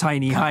doesn't have a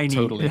tiny hiney.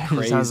 totally It just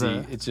crazy. has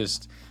a- It's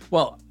just...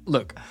 Well,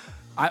 look,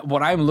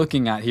 what I'm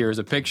looking at here is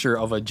a picture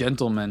of a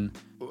gentleman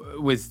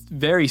with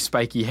very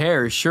spiky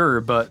hair,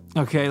 sure, but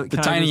okay, the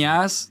tiny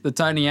ass.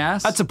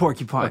 That's a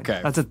porcupine.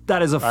 Okay.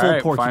 That is a full All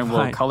right, porcupine. fine,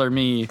 well, color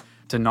me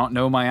to not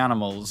know my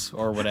animals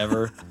or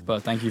whatever,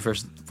 but thank you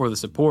for the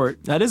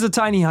support. That is a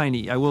tiny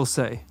hiney, I will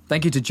say.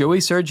 Thank you to Joey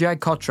Sergiak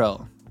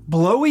Cottrell.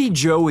 Blowy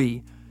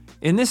Joey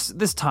In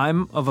this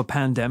time of a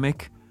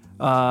pandemic,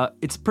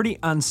 it's pretty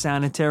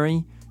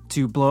unsanitary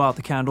to blow out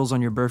the candles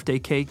on your birthday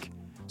cake.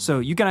 So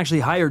you can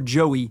actually hire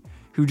Joey,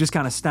 who just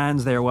kind of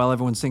stands there while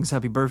everyone sings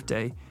happy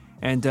birthday,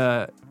 and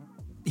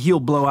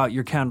he'll blow out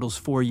your candles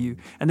for you.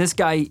 And this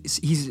guy,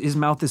 his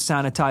mouth is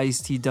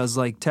sanitized. He does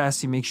like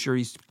tests. He makes sure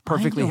he's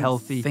perfectly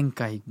healthy. I think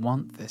I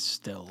want this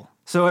still.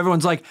 So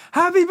everyone's like,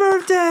 happy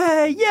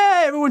birthday!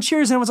 Yeah! Everyone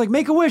cheers and everyone's like,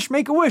 make a wish,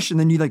 make a wish. And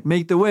then you like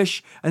make the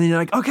wish. And then you're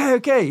like,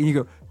 okay. And you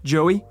go,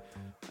 Joey?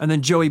 And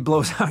then Joey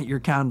blows out your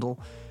candle.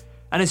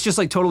 And it's just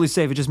like totally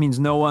safe. It just means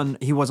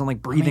he wasn't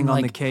like breathing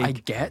on the cake. I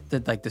get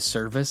that like the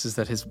service is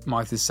that his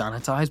mouth is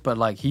sanitized, but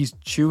like he's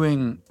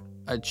chewing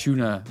a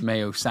tuna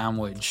mayo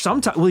sandwich.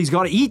 Sometimes, well, he's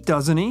got to eat,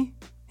 doesn't he?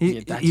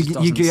 You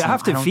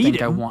have to feed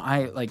him.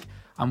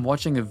 I'm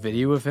watching a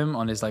video of him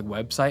on his like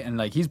website, and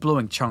like he's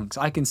blowing chunks.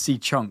 I can see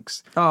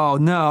chunks. Oh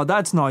no,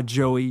 that's not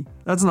Joey.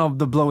 That's not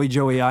the blowy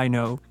Joey I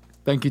know.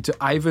 Thank you to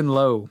Ivan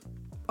Lowe.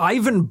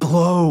 Ivan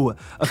Blow,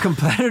 a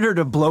competitor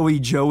to Blowy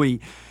Joey.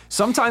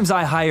 Sometimes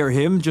I hire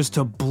him just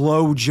to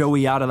blow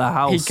Joey out of the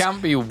house. He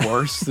can't be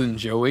worse than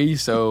Joey,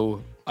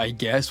 so I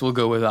guess we'll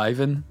go with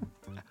Ivan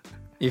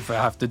if I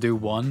have to do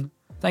one.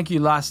 Thank you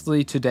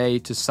lastly today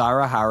to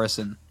Sarah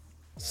Harrison.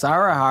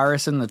 Sarah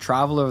Harrison, the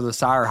traveler of the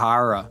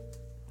Sahara.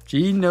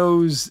 She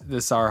knows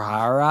the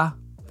Sahara.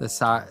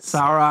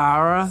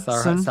 Sahara.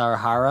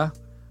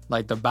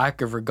 Like the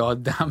back of her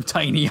goddamn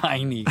tiny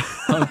hiney,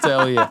 I'll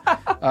tell you.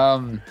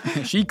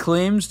 She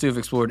claims to have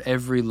explored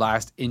every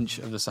last inch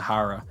of the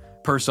Sahara.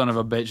 Per son of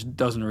a bitch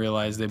doesn't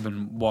realize they've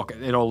been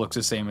walking. It all looks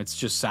the same. It's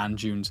just sand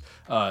dunes.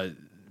 They've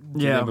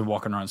been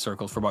walking around in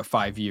circles for about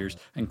 5 years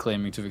and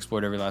claiming to have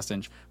explored every last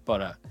inch.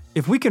 But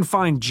if we can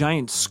find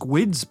giant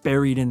squids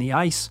buried in the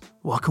ice,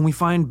 what can we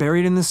find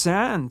buried in the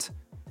sand?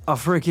 A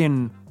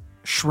freaking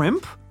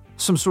shrimp?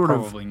 Some sort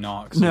probably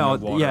not.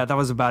 No, yeah, that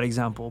was a bad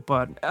example.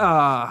 But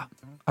I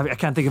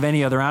can't think of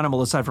any other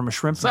animal aside from a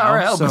shrimp.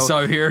 Sarah, help us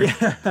out here.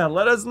 Yeah,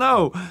 let us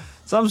know.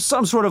 Some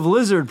sort of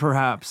lizard,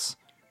 perhaps.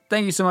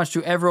 Thank you so much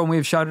to everyone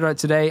we've shouted out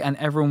today and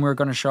everyone we're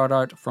going to shout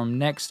out from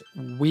next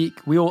week.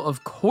 We will,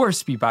 of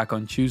course, be back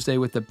on Tuesday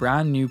with a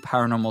brand new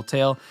paranormal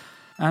tale.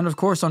 And, of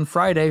course, on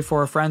Friday for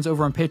our friends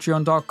over on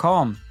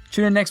patreon.com.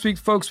 Tune in next week,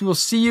 folks. We will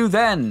see you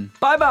then.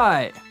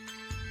 Bye-bye.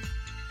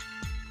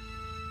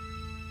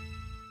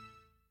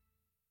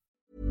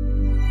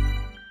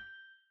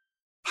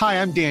 Hi,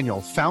 I'm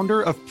Daniel,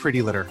 founder of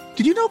Pretty Litter.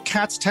 Did you know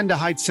cats tend to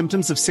hide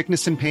symptoms of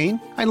sickness and pain?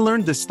 I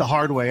learned this the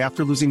hard way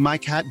after losing my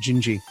cat,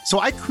 Gingy. So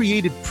I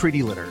created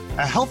Pretty Litter,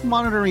 a health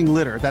monitoring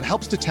litter that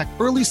helps detect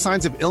early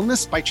signs of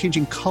illness by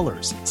changing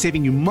colors,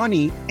 saving you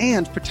money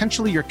and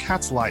potentially your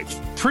cat's life.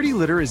 Pretty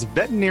Litter is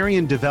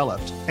veterinarian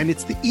developed, and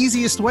it's the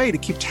easiest way to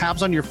keep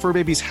tabs on your fur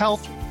baby's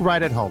health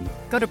right at home.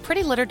 Go to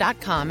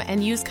prettylitter.com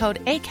and use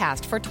code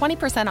ACAST for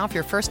 20% off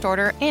your first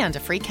order and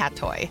a free cat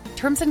toy.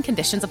 Terms and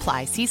conditions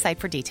apply. See site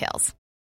for details.